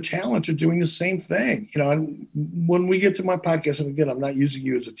many of their talent are doing the same thing. And when we get to my podcast, and again, I'm not using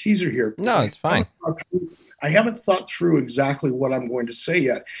you as a teaser here. No, it's fine. I haven't thought through exactly what I'm going to say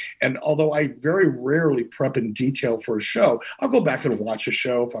yet. And although I very rarely prep in detail for a show, I'll go back and watch a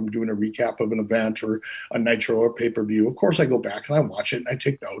show if I'm doing a recap of an event or a Nitro or pay-per-view. Of course, I go back and I watch it and I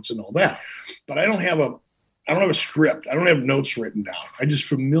take notes and all that. But I don't have a script. I don't have notes written down. I just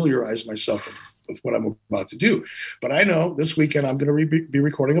familiarize myself with what I'm about to do. But I know this weekend I'm going to be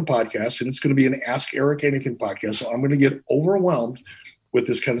recording a podcast, and it's going to be an Ask Eric Anakin podcast. So I'm going to get overwhelmed with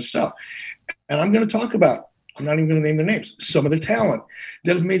this kind of stuff. And I'm going to talk about, I'm not even going to name their names, some of the talent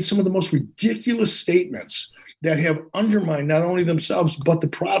that have made some of the most ridiculous statements that have undermined not only themselves, but the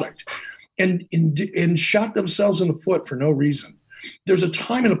product and shot themselves in the foot for no reason. There's a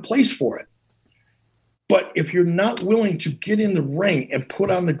time and a place for it. But if you're not willing to get in the ring and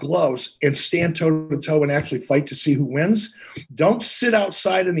put on the gloves and stand toe-to-toe and actually fight to see who wins, don't sit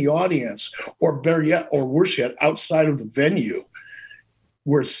outside in the audience, or better yet, or worse yet, outside of the venue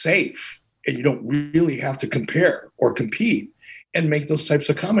where it's safe and you don't really have to compare or compete and make those types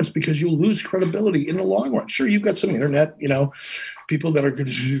of comments, because you'll lose credibility in the long run. Sure, you've got some internet, people that are going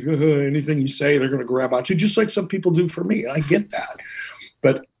to, anything you say, they're going to grab onto, just like some people do for me. I get that.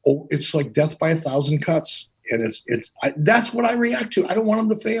 But it's like death by 1,000 cuts. And that's what I react to. I don't want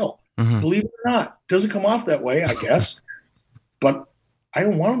them to fail. Mm-hmm. Believe it or not. Doesn't come off that way, I guess. But I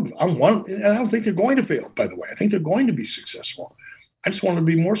don't want them. And I don't think they're going to fail, by the way. I think they're going to be successful. I just want them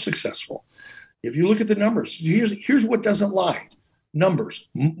to be more successful. If you look at the numbers, here's what doesn't lie. Numbers,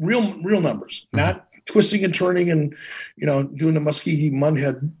 real numbers, mm-hmm. Not twisting and turning and, doing the Muskegee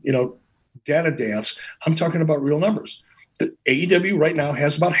Mudhead, data dance. I'm talking about real numbers. The AEW right now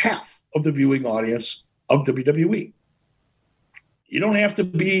has about half of the viewing audience of WWE. You don't have to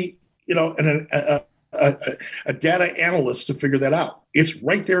be, a data analyst to figure that out. It's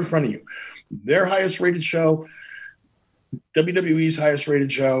right there in front of you. Their highest rated show, WWE's highest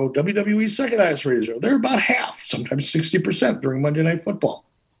rated show, WWE's second highest rated show. They're about half, sometimes 60% during Monday Night Football.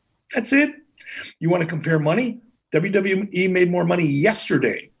 That's it. You want to compare money? WWE made more money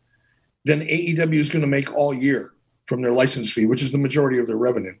yesterday than AEW is going to make all year from their license fee, which is the majority of their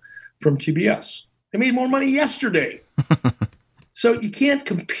revenue from TBS. They made more money yesterday. So you can't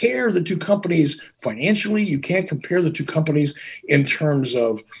compare the two companies financially. You can't compare the two companies in terms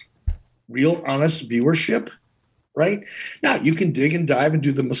of real, honest viewership, right? Now, you can dig and dive and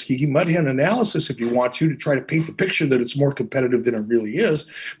do the Muskegee Mudhen analysis if you want to try to paint the picture that it's more competitive than it really is,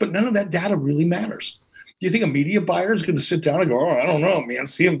 but none of that data really matters. Do you think a media buyer is going to sit down and go, I don't know, man,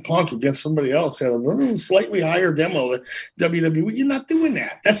 CM Punk against somebody else had a slightly higher demo than WWE? You're not doing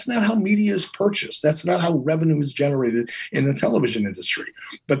that. That's not how media is purchased. That's not how revenue is generated in the television industry.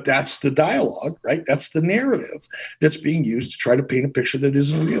 But that's the dialogue, right? That's the narrative that's being used to try to paint a picture that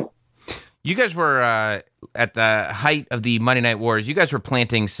isn't real. You guys were at the height of the Monday Night Wars. You guys were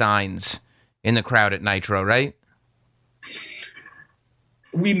planting signs in the crowd at Nitro, right?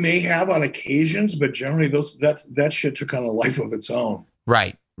 We may have on occasions, but generally that shit took on a life of its own.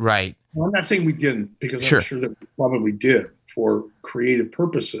 Right. Well, I'm not saying we didn't, because Sure. I'm sure that we probably did for creative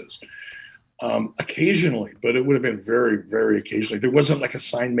purposes. Occasionally, but it would have been very, very occasionally. There wasn't like a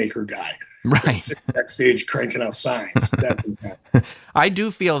sign maker guy. Right. Backstage cranking out signs. That didn't happen. I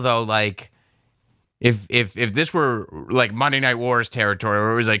do feel though, like if this were like Monday Night Wars territory,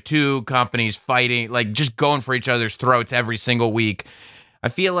 where it was like two companies fighting, like just going for each other's throats every single week, I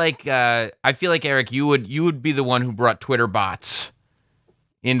feel like Eric, you would be the one who brought Twitter bots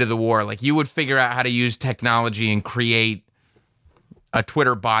into the war. Like you would figure out how to use technology and create a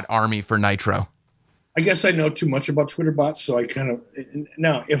Twitter bot army for Nitro. I guess I know too much about Twitter bots, so I kind of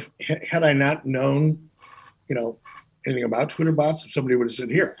now had I not known, anything about Twitter bots, if somebody would have said,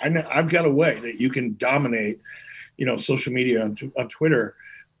 "Here, I've got a way that you can dominate, social media on Twitter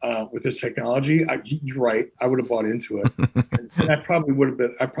with this technology," you're right. I would have bought into it, and I probably would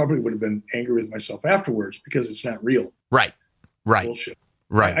have been angry with myself afterwards because it's not real. Right. Bullshit.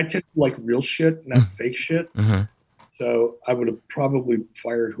 Right. I tend to like real shit, not fake shit. Mm-hmm. So I would have probably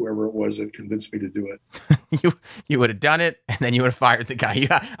fired whoever it was that convinced me to do it. You would have done it, and then you would have fired the guy.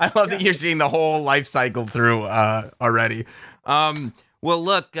 I love that you're seeing the whole life cycle through already. Well,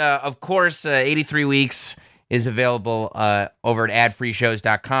 look, of course, 83 Weeks is available over at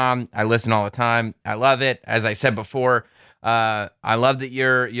adfreeshows.com. I listen all the time. I love it. As I said before, I love that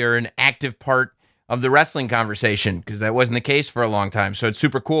you're an active part of the wrestling conversation because that wasn't the case for a long time. So it's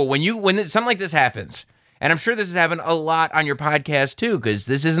super cool when something like this happens. And I'm sure this has happened a lot on your podcast too, because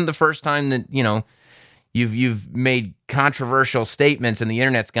this isn't the first time that, you've made controversial statements and the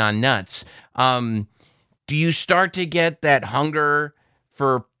internet's gone nuts. Do you start to get that hunger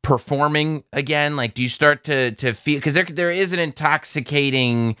for performing again? Like, do you start to feel, because there is an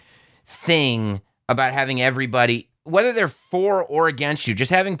intoxicating thing about having everybody, whether they're for or against you,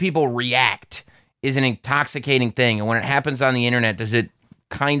 just having people react is an intoxicating thing. And when it happens on the internet, does it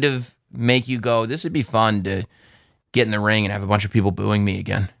kind of make you go, this would be fun to get in the ring and have a bunch of people booing me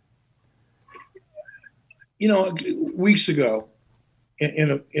again? Weeks ago,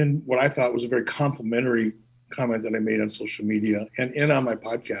 in what I thought was a very complimentary comment that I made on social media and on my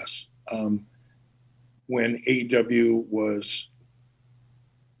podcast, when AEW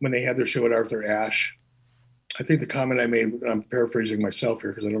when they had their show at Arthur Ashe, I think the comment I made, I'm paraphrasing myself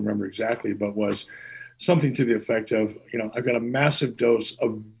here because I don't remember exactly, but was something to the effect of, I've got a massive dose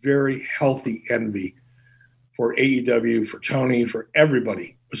of very healthy envy for AEW, for Tony, for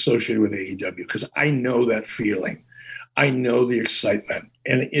everybody associated with AEW, because I know that feeling. I know the excitement.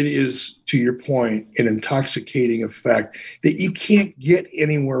 And it is, to your point, an intoxicating effect that you can't get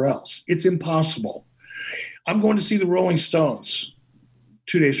anywhere else. It's impossible. I'm going to see the Rolling Stones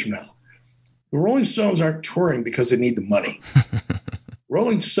 2 days from now. The Rolling Stones aren't touring because they need the money.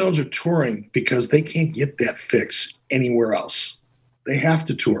 Rolling Stones are touring because they can't get that fix anywhere else. They have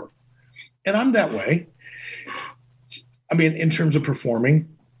to tour. And I'm that way. I mean, in terms of performing,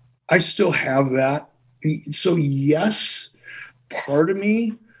 I still have that. So yes, part of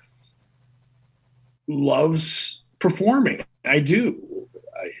me loves performing. I do.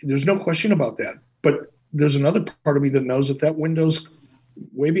 There's no question about that. But there's another part of me that knows that window's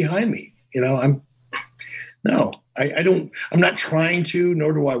way behind me. I'm not trying to,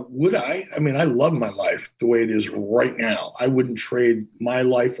 nor would I. I mean, I love my life the way it is right now. I wouldn't trade my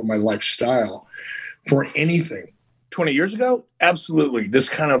life or my lifestyle for anything. 20 years ago, absolutely. This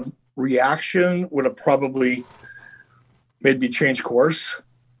kind of reaction would have probably made me change course,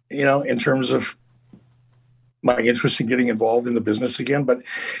 in terms of my interest in getting involved in the business again. But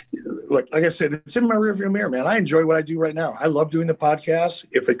like I said, it's in my rearview mirror, man. I enjoy what I do right now. I love doing the podcast.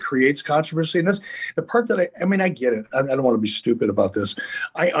 If it creates controversy, and that's the part that I get it. I don't want to be stupid about this.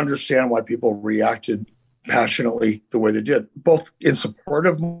 I understand why people reacted passionately the way they did, both in support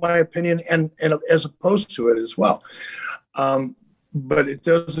of my opinion and as opposed to it as well. But it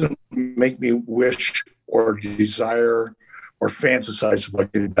doesn't make me wish or desire or fantasize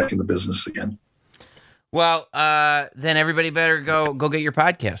about getting back in the business again. Well, then everybody better go get your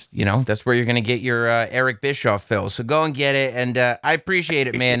podcast. That's where you're going to get your Eric Bischoff fill. So go and get it. And I appreciate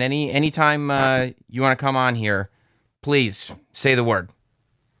it, man. Anytime you want to come on here, please say the word.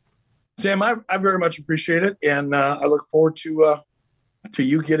 Sam, I very much appreciate it. And I look forward to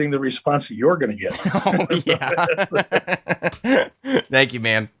you getting the response that you're going to get. Oh, yeah. Thank you,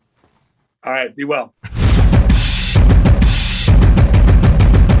 man. All right. Be well.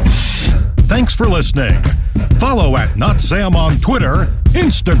 Thanks for listening. Follow at Not Sam on Twitter,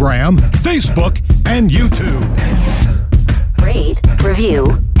 Instagram, Facebook, and YouTube. Rate,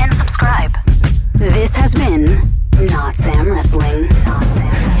 review, and subscribe. This has been Not Sam Wrestling.